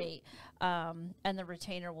upon date, and the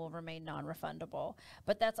retainer will remain non-refundable.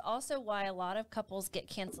 But that's also why a lot of couples get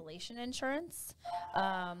cancellation insurance.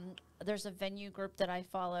 There's a venue group that I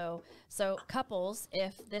follow. So couples,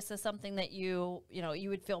 if this is something that you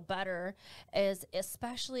would feel better, is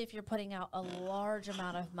especially if you're putting out a large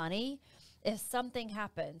amount of money, if something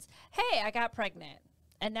happens, hey, I got pregnant,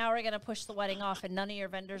 and now we're going to push the wedding off and none of your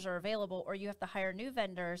vendors are available, or you have to hire new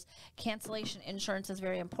vendors, cancellation insurance is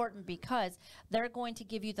very important because they're going to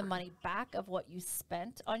give you the money back of what you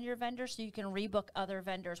spent on your vendor so you can rebook other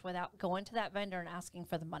vendors without going to that vendor and asking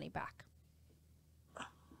for the money back.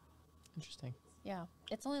 Interesting. Yeah,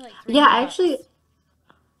 it's only like $3. Yeah,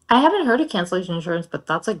 I haven't heard of cancellation insurance, but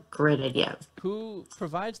that's a great idea. Who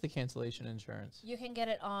provides the cancellation insurance? You can get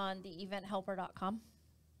it on the eventhelper.com.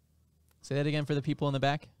 Say that again for the people in the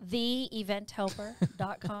back.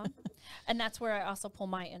 theeventhelper.com. And that's where I also pull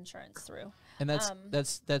my insurance through. And that's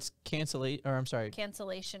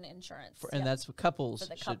cancellation insurance. And that's what couples for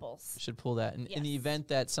the couples should pull that. And yes. in the event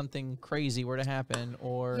that something crazy were to happen,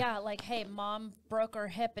 or yeah, like, hey, mom broke her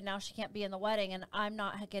hip and now she can't be in the wedding, and I'm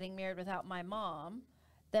not getting married without my mom,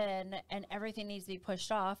 then and everything needs to be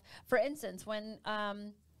pushed off. For instance, when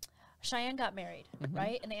Cheyenne got married,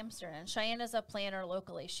 right, in Amsterdam. Cheyenne is a planner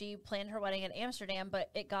locally. She planned her wedding in Amsterdam, but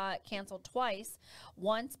it got canceled twice.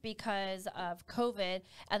 Once because of COVID,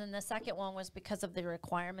 and then the second one was because of the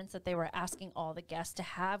requirements that they were asking all the guests to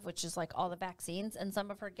have, which is like all the vaccines. And some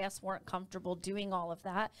of her guests weren't comfortable doing all of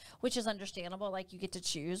that, which is understandable. Like, you get to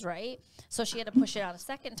choose, right? So she had to push it out a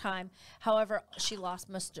second time. However, she lost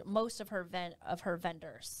most of her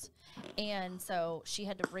vendors. And so she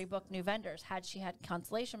had to rebook new vendors. Had she had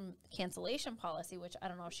cancellation policy, which I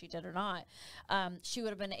don't know if she did or not, she would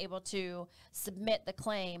have been able to submit the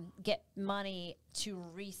claim, get money to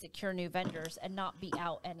re-secure new vendors, and not be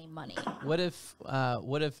out any money. What if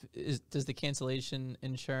does the cancellation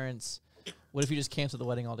insurance? What if you just cancel the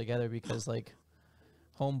wedding altogether because like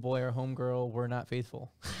homeboy or homegirl were not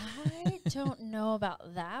faithful? I don't know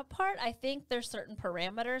about that part. I think there's certain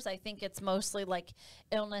parameters. I think it's mostly like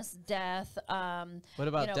illness, death. What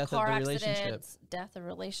about death car of the relationship? accidents. Death of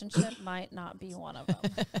relationship might not be one of them.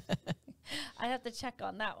 I have to check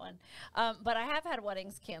on that one. But I have had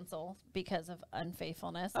weddings cancel because of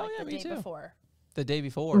unfaithfulness, like the day before. The day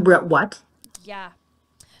before. What? Yeah.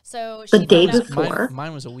 So the day before?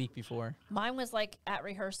 Mine was a week before. Mine was like at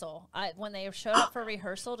rehearsal. When they showed up for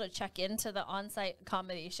rehearsal to check into the on-site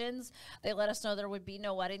accommodations, they let us know there would be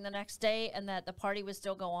no wedding the next day and that the party would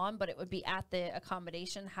still go on, but it would be at the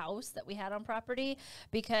accommodation house that we had on property,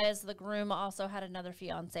 because the groom also had another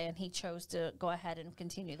fiance and he chose to go ahead and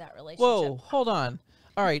continue that relationship. Whoa, hold on.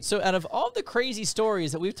 All right, so out of all the crazy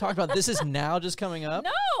stories that we've talked about, this is now just coming up?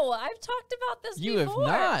 No, I've talked about this before. You have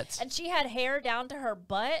not. And she had hair down to her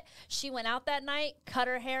butt. She went out that night, cut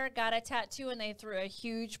her hair, got a tattoo, and they threw a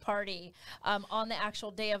huge party on the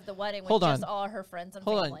actual day of the wedding with just all her friends and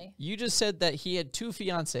family. Hold on. You just said that he had 2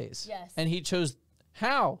 fiancés. Yes. And he chose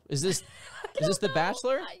how? Is this The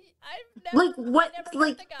Bachelor? I've never, like what? I never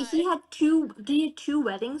Like met the guy. he had 2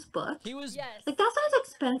 weddings booked. He was Yes. Like that sounds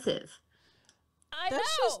expensive. I That's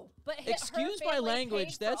know, just- but excuse my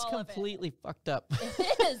language. That's completely fucked up.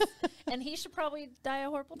 It is, and he should probably die a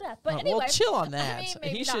horrible death. But anyway, well, chill on that. I mean,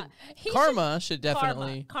 maybe not. Karma should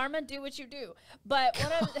definitely. Karma, do what you do. But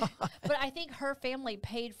but I think her family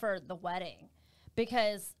paid for the wedding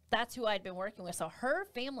because that's who I'd been working with. So her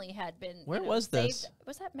family had been. Where was this?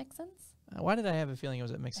 Was that Mixon's? Why did I have a feeling it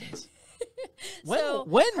was at Mixon's? So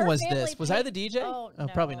when her was family this? Was I the paid- DJ? Oh, no,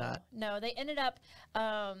 probably not. No, they ended up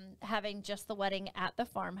having just the wedding at the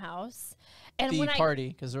farmhouse. And The when party,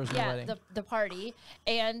 because there was no yeah, wedding. the party.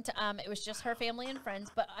 And it was just her family and friends.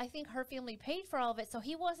 But I think her family paid for all of it, so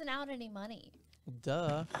he wasn't out any money.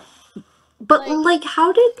 Duh. But like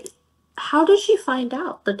how did she find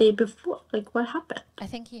out the day before? Like what happened? I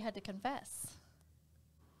think he had to confess.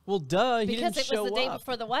 Well, duh. He Because didn't it was the day show up.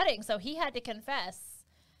 before the wedding, so he had to confess.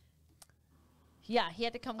 Yeah, he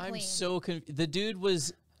had to come clean. I'm so confused. The dude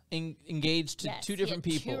was engaged to Yes, 2 he different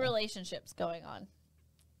had people. 2 relationships going on.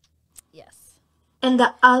 Yes. And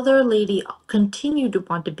the other lady continued to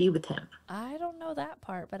want to be with him. I don't know that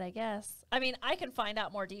part, but I guess. I mean, I can find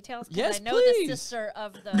out more details because Yes, I know please. the sister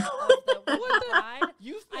of the bride.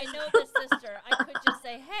 I know the sister. I could just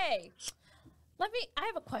say, hey, I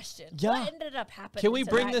have a question. Yeah. What ended up happening? Can we to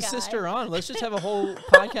bring that the guy? sister on? Let's just have a whole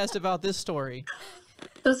podcast about this story.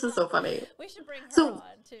 This is so funny. We should bring her So- on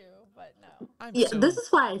too, but no. Yeah, this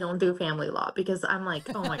is why I don't do family law, because I'm like,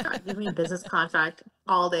 oh my god, give me a business contract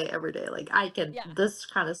all day, every day. Like I can, this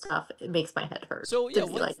kind of stuff, it makes my head hurt. So, yeah, to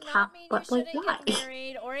be what like, Does not mean you but like shouldn't why? get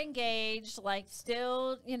married or engaged. Like,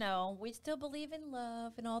 still, we still believe in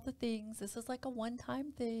love and all the things. This is like a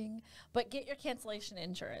one-time thing, but get your cancellation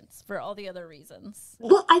insurance for all the other reasons.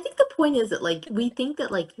 Well, I think the point is that like we think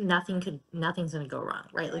that like nothing's gonna go wrong,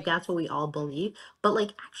 right? Like that's what we all believe. But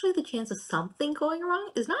like actually the chance of something going wrong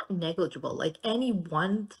is not negligible. Like any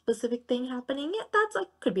one specific thing happening, that's like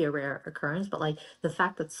could be a rare occurrence, but like the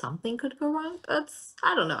fact that something could go wrong, that's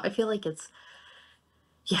I don't know. I feel like it's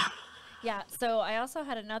Yeah, so I also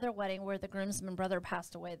had another wedding where the groomsman brother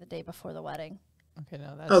passed away the day before the wedding. Okay,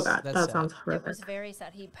 now that's oh god, that's that sad. sounds It horrific. was very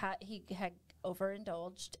sad. He had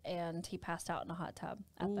overindulged and he passed out in a hot tub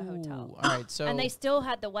at the hotel. All right, so And they still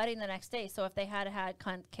had the wedding the next day, so if they had had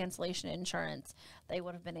cancellation insurance, they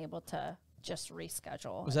would have been able to just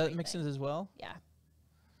reschedule. was that everything. Mixon's as well? Yeah.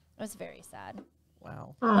 It was very sad.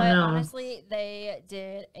 Wow. Oh But no. honestly, they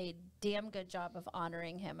did a damn good job of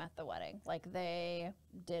honoring him at the wedding. Like, they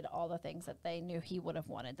did all the things that they knew he would have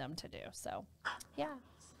wanted them to do. So, yeah.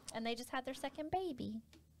 And they just had their second baby.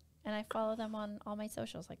 And I follow them on all my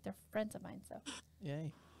socials. Like, they're friends of mine. So,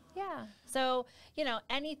 Yay. yeah. So, you know,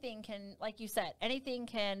 anything can, like you said, anything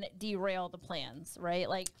can derail the plans, right?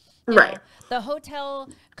 Like, you Right. know, the hotel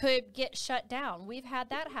could get shut down. We've had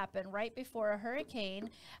that happen right before a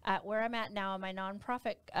hurricane at where I'm at now in my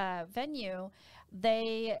nonprofit venue.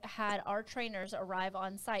 They had our trainers arrive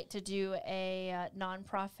on site to do a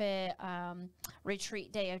nonprofit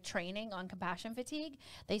retreat day of training on compassion fatigue.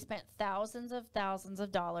 They spent thousands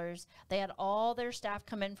of dollars. They had all their staff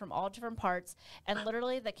come in from all different parts, and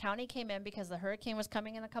literally the county came in because the hurricane was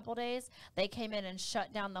coming in a couple days. They came in and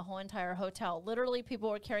shut down the whole entire hotel. Literally, people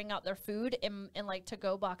were carrying out their food in like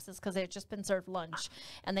to-go boxes because they had just been served lunch,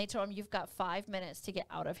 and they told them, "You've got 5 minutes to get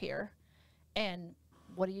out of here." And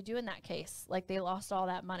what do you do in that case? Like, they lost all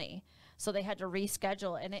that money. So they had to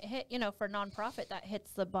reschedule, and it hit, you know, for nonprofit, that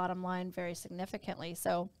hits the bottom line very significantly.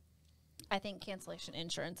 So I think cancellation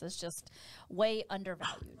insurance is just way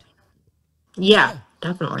undervalued. Yeah,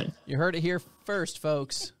 definitely. You heard it here first,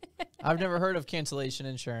 folks. I've never heard of cancellation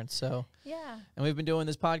insurance. So, Yeah. and we've been doing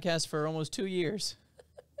this podcast for almost 2 years.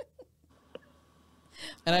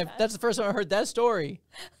 And that's the first time I heard that story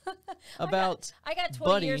about I got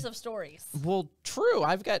 20 Buddy. years of stories. Well, true.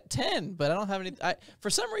 I've got 10, but I don't have any. For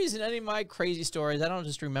some reason, any of my crazy stories, I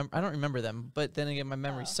don't remember them. But then again, my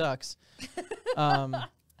memory sucks. Well,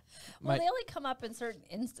 they only come up in certain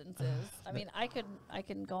instances. I mean, I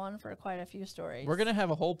can go on for quite a few stories. We're gonna have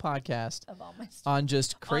a whole podcast of all my stories. on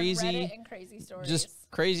just On crazy, Reddit and crazy stories. just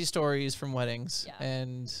crazy stories from weddings, Yeah.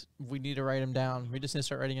 and we need to write them down. We just need to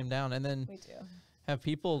start writing them down, and then we do. have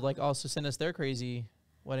people like also send us their crazy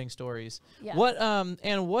wedding stories. Yeah. What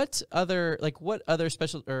and what other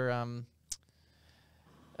special or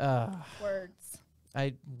Words.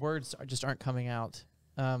 words just aren't coming out.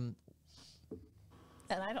 And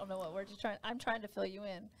I don't know what word you're trying. I'm trying to fill you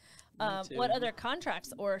in. too. What other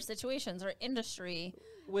contracts or situations or industry?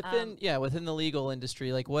 Within within the legal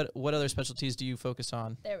industry, like what other specialties do you focus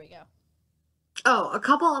on? There we go. Oh, a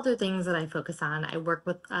couple other things that I focus on. I work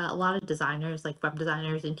with a lot of designers, like web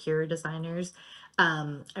designers, interior designers.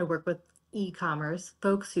 I work with e-commerce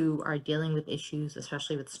folks who are dealing with issues,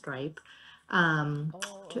 especially with Stripe. Oh,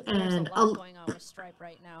 there's And a lot going on with Stripe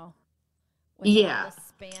right now. With Yeah. all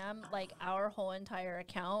the spam, like our whole entire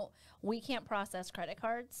account, we can't process credit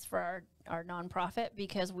cards for our nonprofit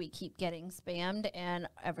because we keep getting spammed and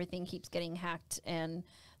everything keeps getting hacked and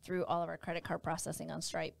through all of our credit card processing on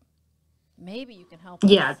Stripe. Maybe you can help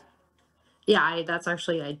Yeah, us. that's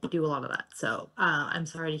actually, I do a lot of that. So I'm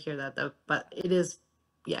sorry to hear that though, but it is,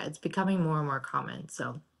 it's becoming more and more common.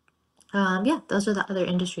 So those are the other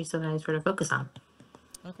industries that I sort of focus on.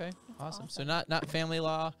 Okay, awesome. So not family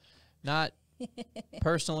law, not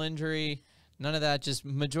personal injury, none of that. Just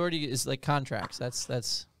majority is like contracts.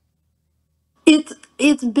 That's.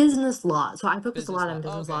 It's business law. So I focus a Business lot law. on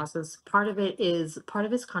business Okay. law. So part of it is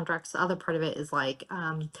contracts. The other part of it is like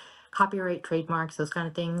copyright, trademarks, those kind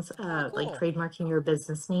of things. Like cool. trademarking your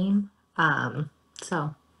business name.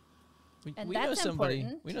 So And We know that's somebody.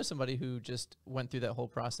 important. We know somebody who just went through that whole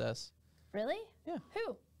process. Really? Yeah.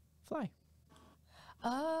 Who? Fly.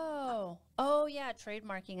 Oh yeah,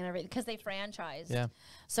 trademarking and everything because they franchised. Yeah.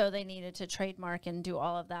 So they needed to trademark and do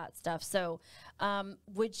all of that stuff. So,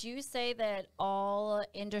 would you say that all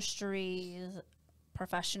industries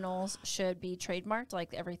professionals should be trademarked?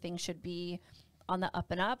 Like everything should be on the up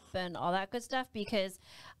and up and all that good stuff? Because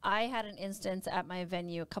I had an instance at my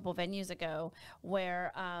venue a couple venues ago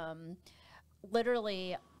where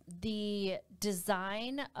literally the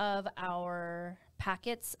design of our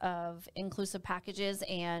packets of inclusive packages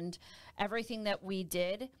and everything that we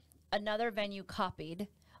did, another venue copied.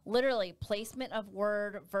 Literally placement of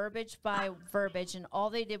word, verbiage by verbiage, and all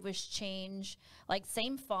they did was change, like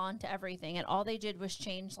same font, everything, and all they did was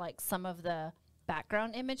change like some of the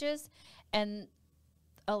background images and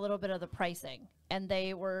a little bit of the pricing, and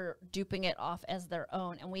they were duping it off as their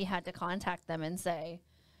own, and we had to contact them and say,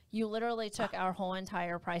 you literally took our whole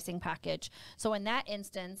entire pricing package. So in that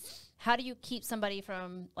instance, how do you keep somebody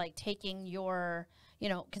from like taking your, you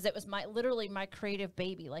know, because it was literally my creative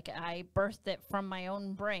baby. Like I birthed it from my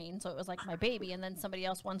own brain. So it was like my baby. And then somebody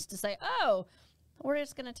else wants to say, oh, we're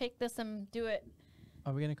just going to take this and do it.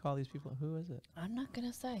 Are we gonna call these people? Who is it? I'm not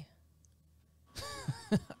going to say.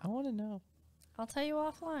 I want to know. I'll tell you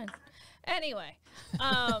offline. Anyway,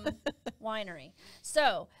 winery.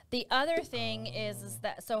 So the other thing is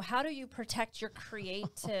that, so how do you protect your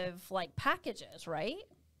creative like packages, right?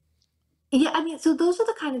 Yeah, I mean, so those are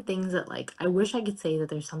the kind of things that like I wish I could say that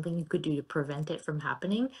there's something you could do to prevent it from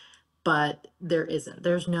happening, but there isn't.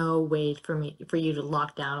 There's no way for you to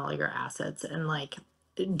lock down all your assets and like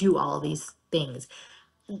do all these things.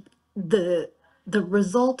 the the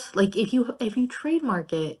result, like if you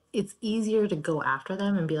trademark it, it's easier to go after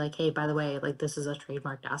them and be like, hey, by the way, like this is a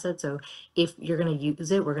trademarked asset, so if you're going to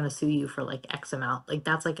use it, we're going to sue you for like X amount. Like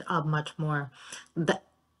that's like a much more, that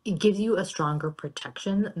it gives you a stronger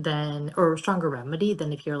protection than, or a stronger remedy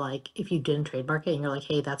than if you're like, if you didn't trademark it and you're like,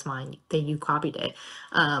 hey, that's mine, then you copied it.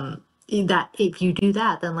 That if you do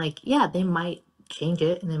that, then like, yeah, they might change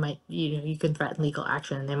it, and they might, you can threaten legal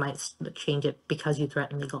action, and they might change it because you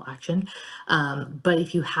threaten legal action. But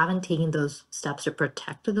if you haven't taken those steps to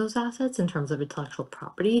protect those assets in terms of intellectual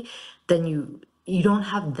property, then you don't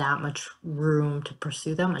have that much room to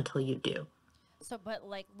pursue them until you do. So, but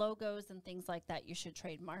like logos and things like that, you should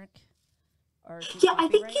trademark or do Yeah, I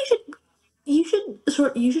think copyright. you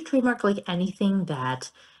should trademark like anything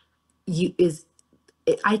that you is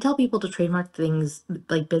I tell people to trademark things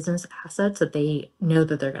like business assets that they know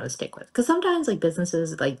that they're going to stick with. Because sometimes, like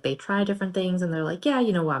businesses, like they try different things and they're like, yeah,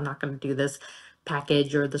 you know what, I'm not going to do this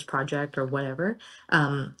package or this project or whatever.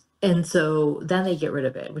 And so then they get rid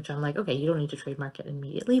of it, which I'm like, okay, you don't need to trademark it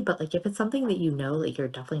immediately. But like if it's something that you know, like you're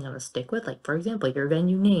definitely going to stick with, like for example, your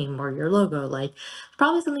venue name or your logo, like it's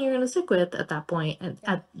probably something you're going to stick with at that point, and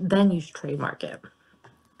Yeah. then you should trademark it.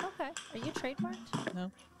 Okay. Are you trademarked?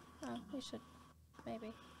 No, Oh, we should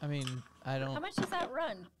maybe. I mean I How don't. much does that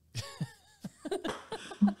run?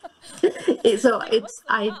 So Like, what's it's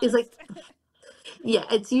the it's like, cost? yeah,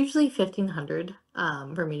 it's usually 1,500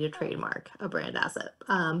 for me to Oh, trademark a brand asset.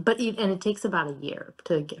 But and it takes about a year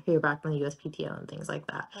to hear back from the USPTO and things like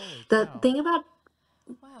that. Holy The cow! thing about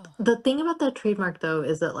wow. that trademark though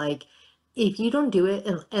is that like if you don't do it,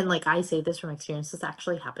 and like I say this from experience, this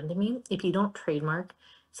actually happened to me. If you don't trademark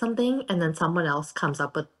something and then someone else comes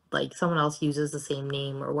up with, like someone else uses the same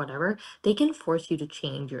name or whatever, they can force you to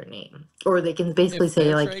change your name. Or they can basically If say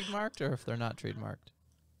they're like trademarked or if they're not trademarked.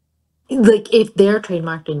 if they're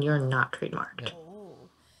trademarked and you're not Yeah. trademarked. Oh.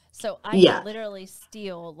 So I could Yeah. literally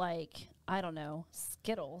steal like, I don't know,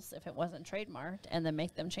 Skittles if it wasn't trademarked and then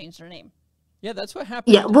make them change their name. Yeah, that's what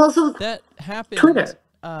Yeah. happened. Well, so That happened, Twitter.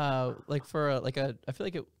 like for like a, I feel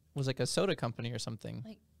like it was like a soda company or something.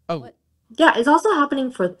 Like, Oh, what? Yeah, it's also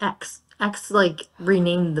happening for X. X like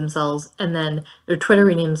renamed themselves, and then their Twitter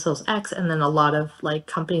renamed themselves X, and then a lot of like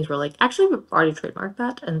companies were like, actually, we've already trademarked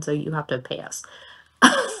that, and so you have to pay us.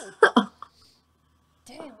 Oh,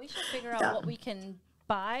 dang, we should figure out Yeah. what we can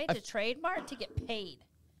buy to trademark to get paid.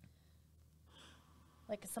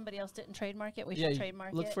 Like if somebody else didn't trademark it, we yeah. should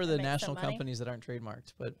trademark Look it. for and the make some national money. companies that aren't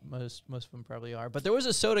trademarked, but most of them probably are. But there was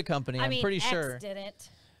a soda company. I I'm mean, pretty X sure. didn't.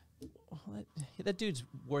 Well, that dude's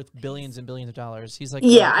worth billions and billions of dollars. He's like,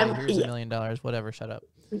 Yeah, okay, I'm. here's Yeah, $1 million. Whatever, shut up.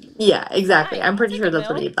 yeah, exactly. Fine, I'm I'll pretty take sure a that's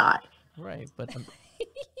what mill. he thought. Right, but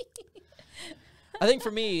I think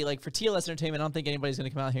for me, like for TLS Entertainment, I don't think anybody's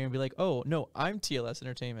gonna come out here and be like, oh no, I'm TLS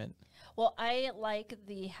Entertainment. Well, I like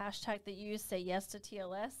the hashtag that you use, say yes to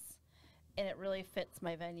TLS, and it really fits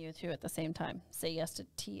my venue too at the same time. Say yes to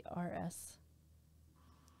TRS.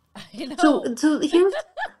 I know. So here's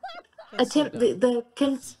That's so Tim, dumb.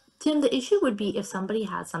 Tim, the issue would be if somebody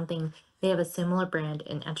has something, they have a similar brand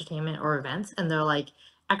in entertainment or events, and they're like,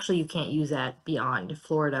 actually, you can't use that beyond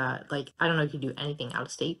Florida. Like, I don't know if you do anything out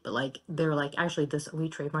of state, but like, they're like, actually, this we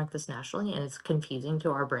trademark this nationally, and it's confusing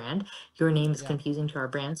to our brand. Your name is Yeah, confusing to our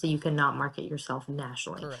brand, so you cannot market yourself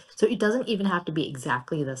nationally. correct. So it doesn't even have to be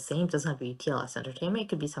exactly the same. It doesn't have to be TLS Entertainment. It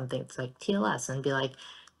could be something that's like TLS, and be like,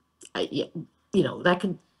 yeah, that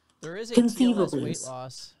could There is a TLS conceivably. weight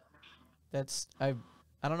loss. That's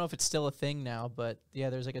I don't know if it's still a thing now, but yeah,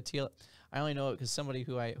 there's like a TL. I only know it because somebody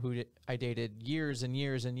who I dated years and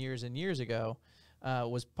years and years and years ago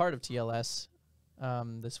was part of TLS.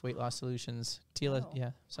 This weight loss solutions TLS, Oh.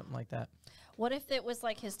 yeah, something like that. What if it was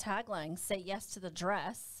like his tagline, say yes to the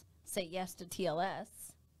dress, say yes to TLS?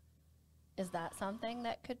 Is that something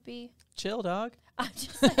that could be? Chill, dog. I'm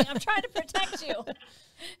just saying, I'm trying to protect you.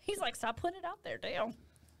 He's like, stop putting it out there, damn.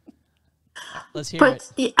 Let's hear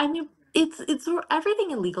But it. I mean,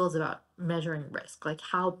 everything illegal is about measuring risk. Like,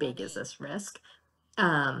 how big is Money. this risk?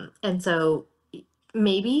 And so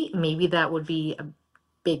maybe that would be a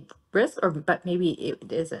big risk, or but maybe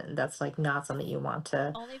it isn't. That's like not something you want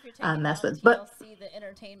to Only if you're taking mess down with. But TLC, the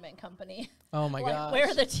entertainment company. Oh my Like, gosh.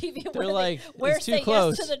 where the TV, They're where, like, where it's too say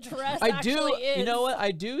close. yes to the dress I actually do. is. You know what?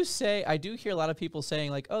 I do hear a lot of people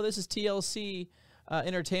saying like, "Oh, this is TLC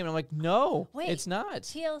Entertainment." I'm like, no, Wait, it's not.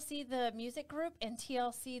 TLC, the music group, and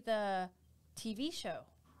TLC, the TV show.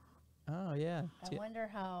 Oh yeah. I wonder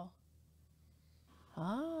how.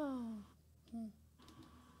 Oh.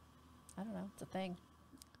 I don't know. It's a thing.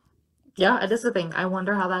 Yeah, it is a thing. I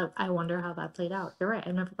wonder how that played out. You're right.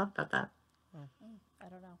 I never thought about that. I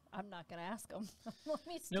don't know. I'm not going to ask them. Let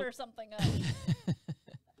me Nope. stir something up.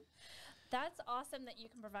 That's awesome that you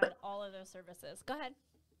can provide all of those services. Go ahead.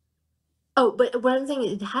 Oh, but what I'm saying,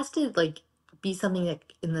 it has to like be something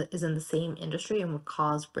that is in the same industry and would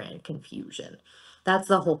cause brand confusion. That's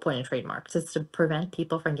the whole point of trademarks. It's to prevent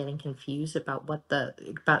people from getting confused about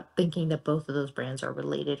about thinking that both of those brands are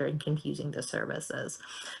related or confusing the services.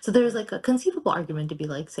 So there's like a conceivable argument to be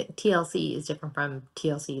like, say, TLC is different from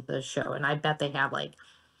TLC the show, and I bet they have like,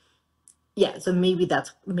 yeah, so maybe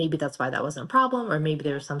that's why that wasn't a problem, or maybe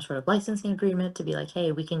there was some sort of licensing agreement to be like,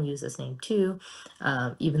 hey, we can use this name too,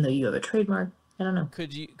 even though you have a trademark. I don't know.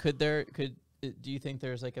 Do you think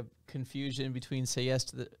there's like a confusion between say yes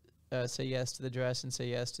to the dress and say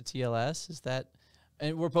yes to TLS? Is that,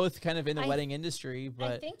 and we're both kind of in the wedding industry,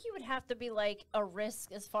 but I think you would have to be like a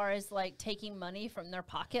risk as far as like taking money from their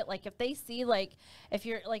pocket. Like if they see like, if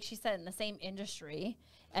you're like she said in the same industry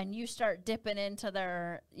and you start dipping into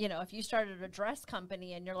their, if you started a dress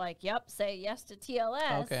company and you're like, yep, say yes to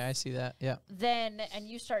TLS. Okay, I see that. Yeah. Then, and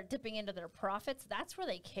you start dipping into their profits, that's where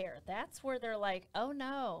they care. That's where they're like, oh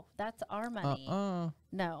no, that's our money.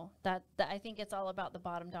 No, that I think it's all about the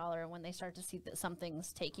bottom dollar. And when they start to see that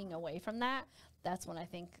something's taking away from that, that's when I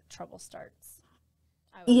think trouble starts.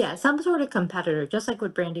 Yeah, some sort of competitor, just like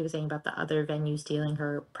what Brandy was saying about the other venue stealing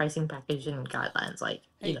her pricing package and guidelines. Like,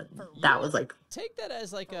 Hey, that was like, take that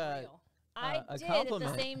as like a did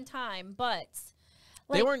compliment. at the same time, but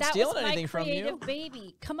They weren't that stealing was my anything from you. creative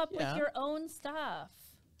baby. Come up with your own stuff.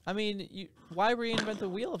 I mean, why reinvent the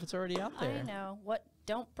wheel if it's already out there? I know.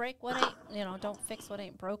 Don't break what ain't, don't fix what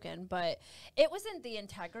ain't broken. But it wasn't the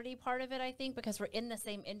integrity part of it, I think, because we're in the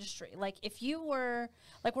same industry. Like, if you were,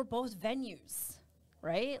 like, we're both venues,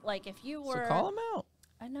 right? Like, if you were. So call them out.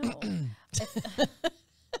 I know.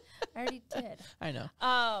 I already did. I know.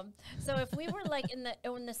 So if we were like in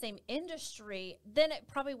the same industry, then it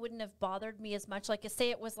probably wouldn't have bothered me as much. Like, say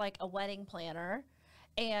it was like a wedding planner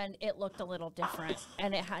and it looked a little different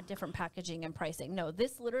and it had different packaging and pricing. No,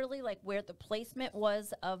 this literally, like, where the placement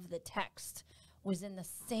was of the text was in the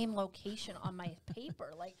same location on my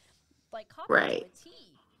paper, like Koppuzha Right. with T.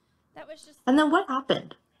 That was just. And then what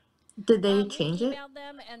happened? Did they change we it? emailed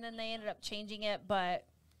them and then they ended up changing it, but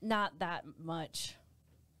not that much.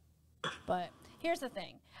 But here's the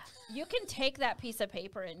thing. You can take that piece of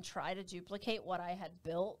paper and try to duplicate what I had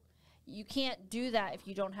built. You can't do that if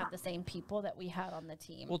you don't have the same people that we had on the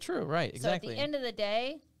team. Well, true, right, exactly. So at the end of the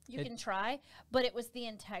day, you can try, but it was the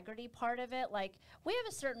integrity part of it. Like, we have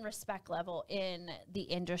a certain respect level in the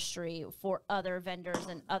industry for other vendors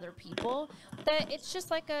and other people that it's just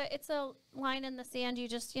like it's a line in the sand. You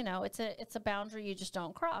just, it's a boundary you just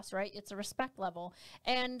don't cross, right? It's a respect level.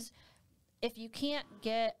 And if you can't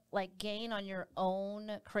get gain on your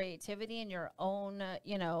own creativity and your own,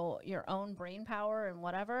 your own brain power and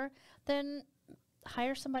whatever, then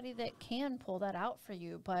hire somebody that can pull that out for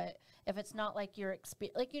you. But if it's not like your you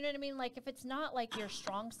know what I mean? Like, if it's not like your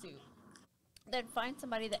strong suit, then find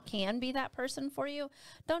somebody that can be that person for you.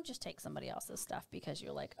 Don't just take somebody else's stuff because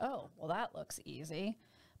you're like, oh, well, that looks easy.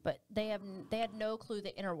 But they had no clue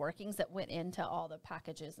the inner workings that went into all the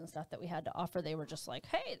packages and stuff that we had to offer. They were just like,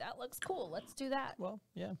 hey, that looks cool. Let's do that. Well,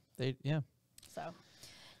 yeah. So,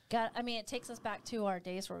 it takes us back to our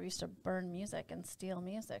days where we used to burn music and steal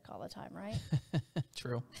music all the time, right?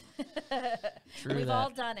 True. True. We've all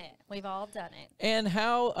done it. We've all done it. And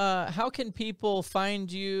how can people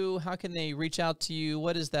find you? How can they reach out to you?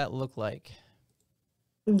 What does that look like?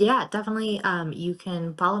 Yeah, definitely. You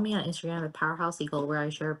can follow me on Instagram at Powerhouse Legal, where I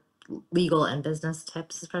share legal and business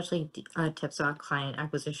tips, especially tips about client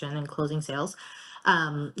acquisition and closing sales.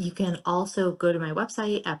 You can also go to my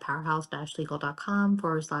website at powerhouse-legal.com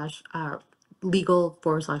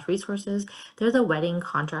 /legal/resources. There's a wedding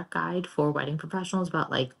contract guide for wedding professionals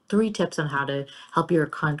about 3 tips on how to help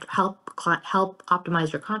help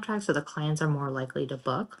optimize your contract so the clients are more likely to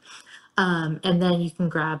book. And then you can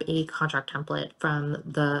grab a contract template from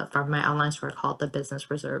my online store called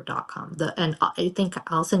thebusinessreserve.com. And I think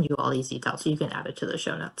I'll send you all these details so you can add it to the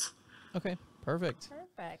show notes. Okay, perfect.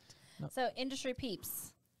 Perfect. So, industry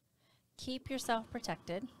peeps, keep yourself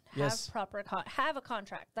protected. Yes. Have a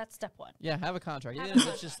contract. That's step 1. Yeah, have a contract. Have a It's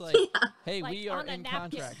contract. just like, hey, we are on a in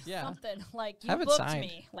napkin, contract. Yeah. something like you Have it booked signed.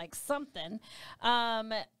 me, like something.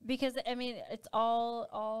 Because it's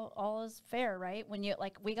all is fair, right? When you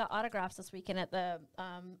we got autographs this weekend at the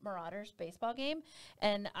Marauders baseball game,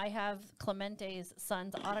 and I have Clemente's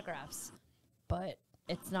son's autographs, but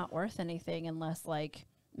it's not worth anything unless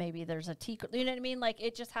maybe there's a T, you know what I mean? Like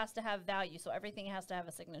it just has to have value. So everything has to have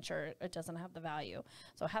a signature. It doesn't have the value.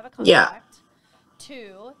 So have a contract.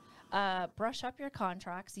 2, brush up your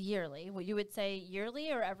contracts yearly. Well, you would say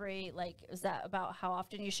yearly or every, like, is that about how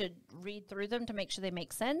often you should read through them to make sure they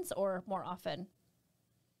make sense, or more often?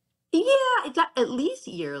 Yeah, at least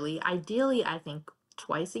yearly. Ideally, I think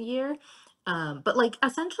twice a year. But like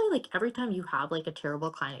essentially, like every time you have like a terrible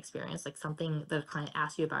client experience, like something that a client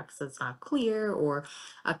asks you about because it's not clear, or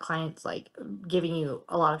a client's like giving you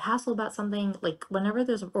a lot of hassle about something, like whenever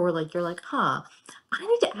there's, or like you're like, huh, I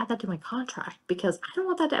need to add that to my contract because I don't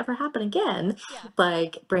want that to ever happen again. Yeah.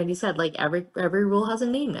 Like Brandy said, like every rule has a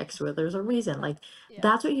name next to it. There's a reason. Like Yeah.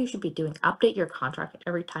 that's what you should be doing. Update your contract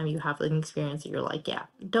every time you have an experience that you're like, yeah,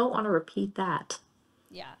 don't want to repeat that.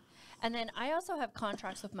 Yeah. And then I also have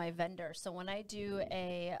contracts with my vendors. So when I do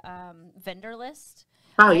a vendor list,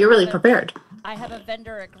 Wow, I you're really have a- prepared. I have a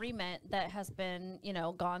vendor agreement that has been,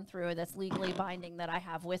 gone through, that's legally binding, that I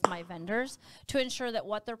have with my vendors to ensure that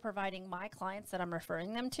what they're providing my clients that I'm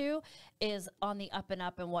referring them to is on the up and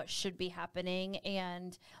up and what should be happening,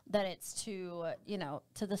 and that it's to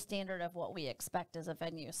the standard of what we expect as a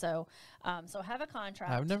venue. So, so have a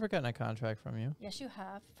contract. I've never gotten a contract from you. Yes, you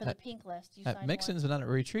have, for the pink list. You At signed Mixon's, one. but not at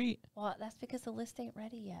Retreat. Well, that's because the list ain't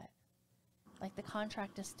ready yet. Like the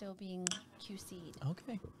contract is still being QC'd.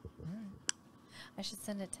 Okay. I should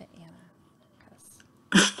send it to Anna,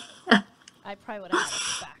 because I probably would have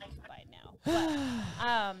had it back by now.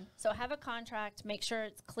 But, so have a contract, make sure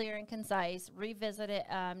it's clear and concise, revisit it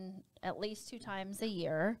at least 2 times a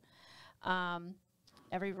year.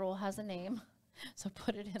 Every rule has a name, so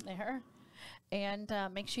put it in there. And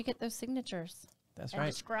make sure you get those signatures. That's and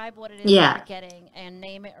right. describe what it is Yeah. you're getting, and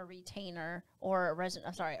name it a retainer or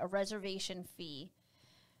a reservation fee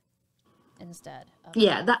instead.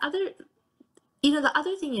 Yeah, the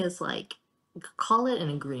other thing is like call it an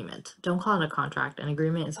agreement. Don't call it a contract. An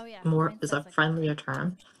agreement is Mine is says a like friendlier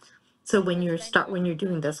term. So when says when you're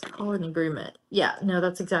doing this, call it an agreement. Yeah, no,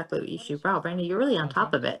 that's exactly what you should. Wow, Brandy, you're really on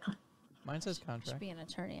top of it. Mine says Should contract. be an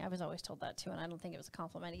attorney. I was always told that too, and I don't think it was a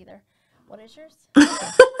compliment either. What is yours?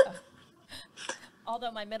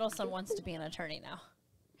 Although my middle son wants to be an attorney now.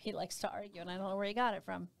 He likes to argue, and I don't know where he got it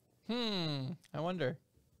from. I wonder.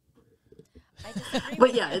 I disagree But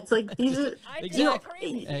with yeah, you. it's like these are I Exactly.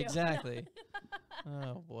 disagree with you. Exactly.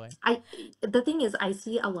 Oh boy. the thing is I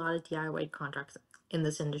see a lot of DIY contracts in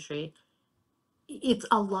this industry. It's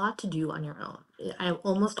a lot to do on your own. I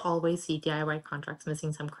almost always see DIY contracts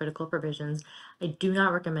missing some critical provisions. I do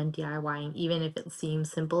not recommend DIYing, even if it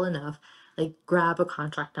seems simple enough. Like grab a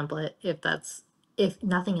contract template if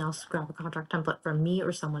nothing else, grab a contract template from me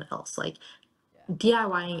or someone else. Like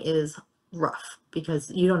DIYing is rough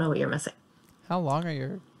because you don't know what you're missing. How long are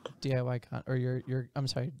your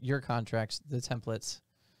DIY your contracts, the templates?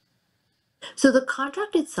 So the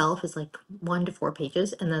contract itself is like 1 to 4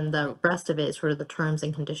 pages, and then the rest of it is sort of the terms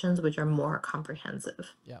and conditions, which are more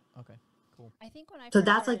comprehensive. Yeah. Okay. Cool. I think when I So first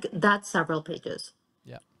that's started, that's several pages.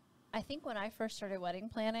 Yeah. I think when I first started wedding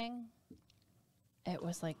planning, it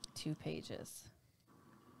was like 2 pages.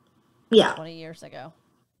 Yeah. 20 years ago.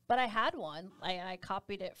 But I had one. I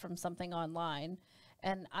copied it from something online,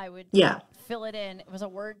 and I would fill it in. It was a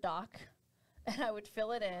Word doc, and I would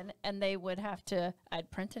fill it in, and they would have to,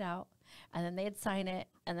 I'd print it out, and then they'd sign it,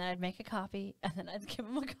 and then I'd make a copy, and then I'd give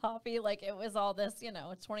them a copy. Like it was all this,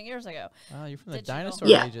 it's 20 years ago. Wow, you're from Digital. the dinosaur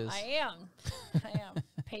Yeah. ages. I am.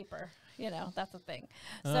 Paper, that's the thing.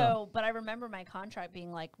 So, but I remember my contract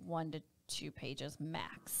being like 1 to 2 pages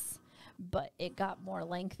max, but it got more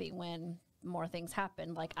lengthy when more things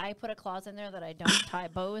happened. Like I put a clause in there that I don't tie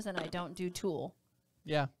bows and I don't do tulle.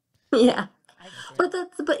 Yeah. Yeah. I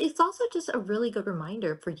just- But it's also just a really good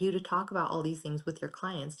reminder for you to talk about all these things with your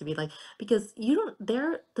clients, to be like, because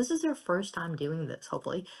this is their first time doing this,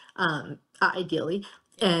 hopefully, ideally.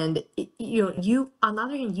 And you on the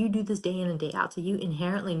other hand, you do this day in and day out, so you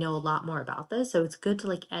inherently know a lot more about this. So it's good to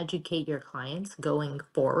like educate your clients going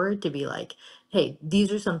forward, to be like, hey,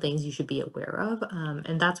 these are some things you should be aware of.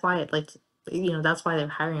 And that's why that's why they're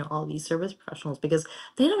hiring all these service professionals, because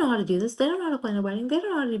they don't know how to do this. They don't know how to plan a wedding. They don't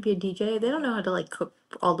know how to be a DJ. They don't know how to like cook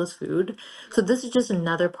all this food. So this is just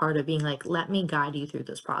another part of being like, let me guide you through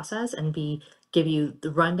this process and give you the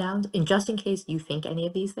rundowns. And just in case you think any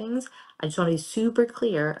of these things, I just want to be super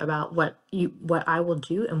clear about what I will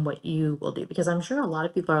do and what you will do, because I'm sure a lot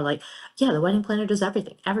of people are like, yeah, the wedding planner does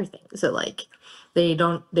everything. So like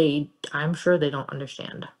I'm sure they don't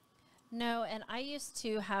understand. No, and I used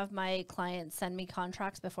to have my clients send me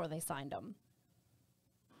contracts before they signed them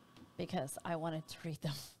because I wanted to read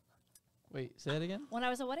them. Wait, say that again? When I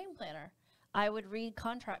was a wedding planner, I would read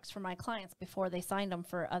contracts for my clients before they signed them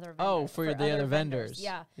for other vendors. Oh, for the other vendors.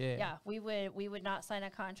 Yeah. We would not sign a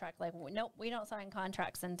contract. Like, nope, we don't sign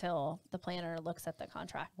contracts until the planner looks at the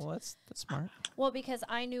contract. Well, that's smart. Well, because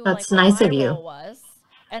I knew That's like nice what of my you. role was,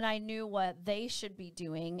 and I knew what they should be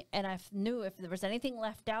doing, and I knew if there was anything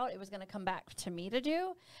left out, it was going to come back to me to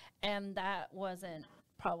do, and that wasn't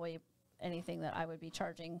probably anything that I would be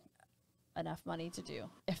charging enough money to do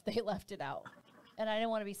if they left it out. And I didn't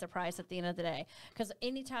want to be surprised at the end of the day, because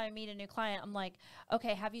anytime I meet a new client, I'm like,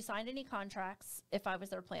 okay, have you signed any contracts? If I was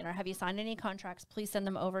their planner, have you signed any contracts? Please send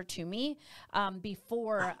them over to me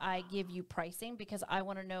before I give you pricing, because I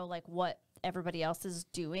want to know like what everybody else is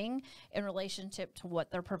doing in relationship to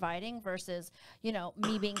what they're providing versus, you know,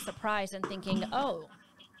 me being surprised and thinking, oh,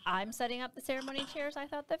 I'm setting up the ceremony chairs. I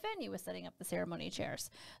thought the venue was setting up the ceremony chairs.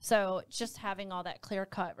 So just having all that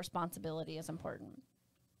clear-cut responsibility is important.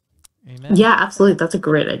 Amen. Yeah, absolutely. That's a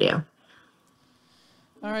great idea.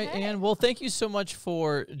 All right, Anne. Well, thank you so much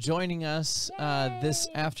for joining us this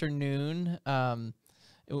afternoon.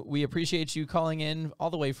 We appreciate you calling in all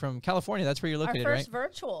the way from California. That's where you're located, right? Our first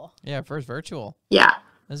virtual. Yeah, first virtual. Yeah.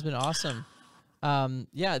 That's been awesome.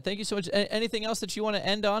 Yeah, thank you so much. Anything else that you want to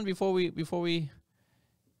end on before we?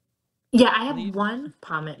 Yeah, I have Leave. one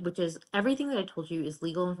comment, which is everything that I told you is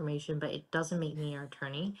legal information, but it doesn't make me your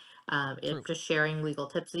attorney. True. It's just sharing legal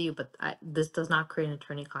tips with you, but this does not create an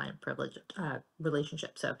attorney-client privilege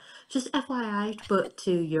relationship. So just FYI, but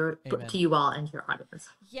to Amen. to you all and to your audience.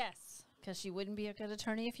 Yes, because she wouldn't be a good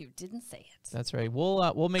attorney if you didn't say it. That's right.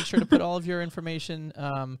 We'll make sure to put all of your information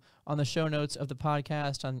on the show notes of the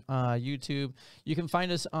podcast on YouTube. You can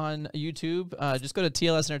find us on YouTube. Just go to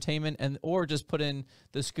TLS Entertainment or just put in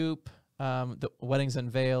The Scoop, the Weddings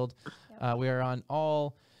Unveiled. Yep. We are on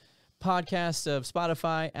all podcasts of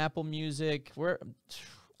Spotify, Apple Music,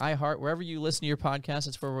 iHeart, wherever you listen to your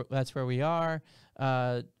podcast. That's where we are.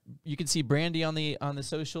 You can see Brandy on the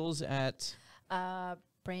socials at.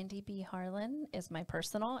 Brandy B. Harlan is my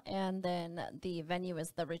personal, and then the venue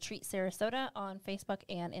is the Retreat Sarasota on Facebook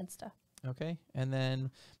and Insta. Okay, and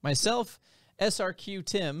then myself, SRQ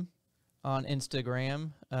Tim, on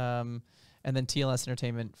Instagram, and then TLS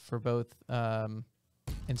Entertainment for both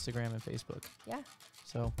Instagram and Facebook. Yeah.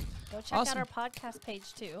 So Go check awesome. out our podcast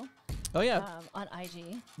page too. Oh yeah, On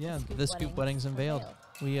IG. yeah, the Scoop Weddings Unveiled.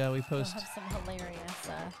 We We'll post have some hilarious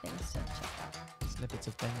things to check out. snippets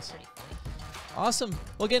of things. Pretty funny. Awesome.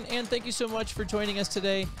 Well, again, Anne, thank you so much for joining us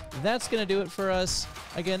today. That's going to do it for us.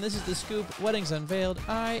 Again, this is The Scoop, Weddings Unveiled.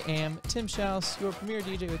 I am Tim Schaus, your premier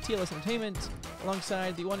DJ with TLS Entertainment,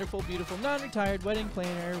 alongside the wonderful, beautiful, non-retired wedding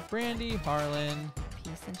planner, Brandy Harlan.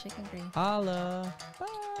 Peace and chicken grease. Holla.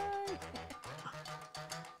 Bye.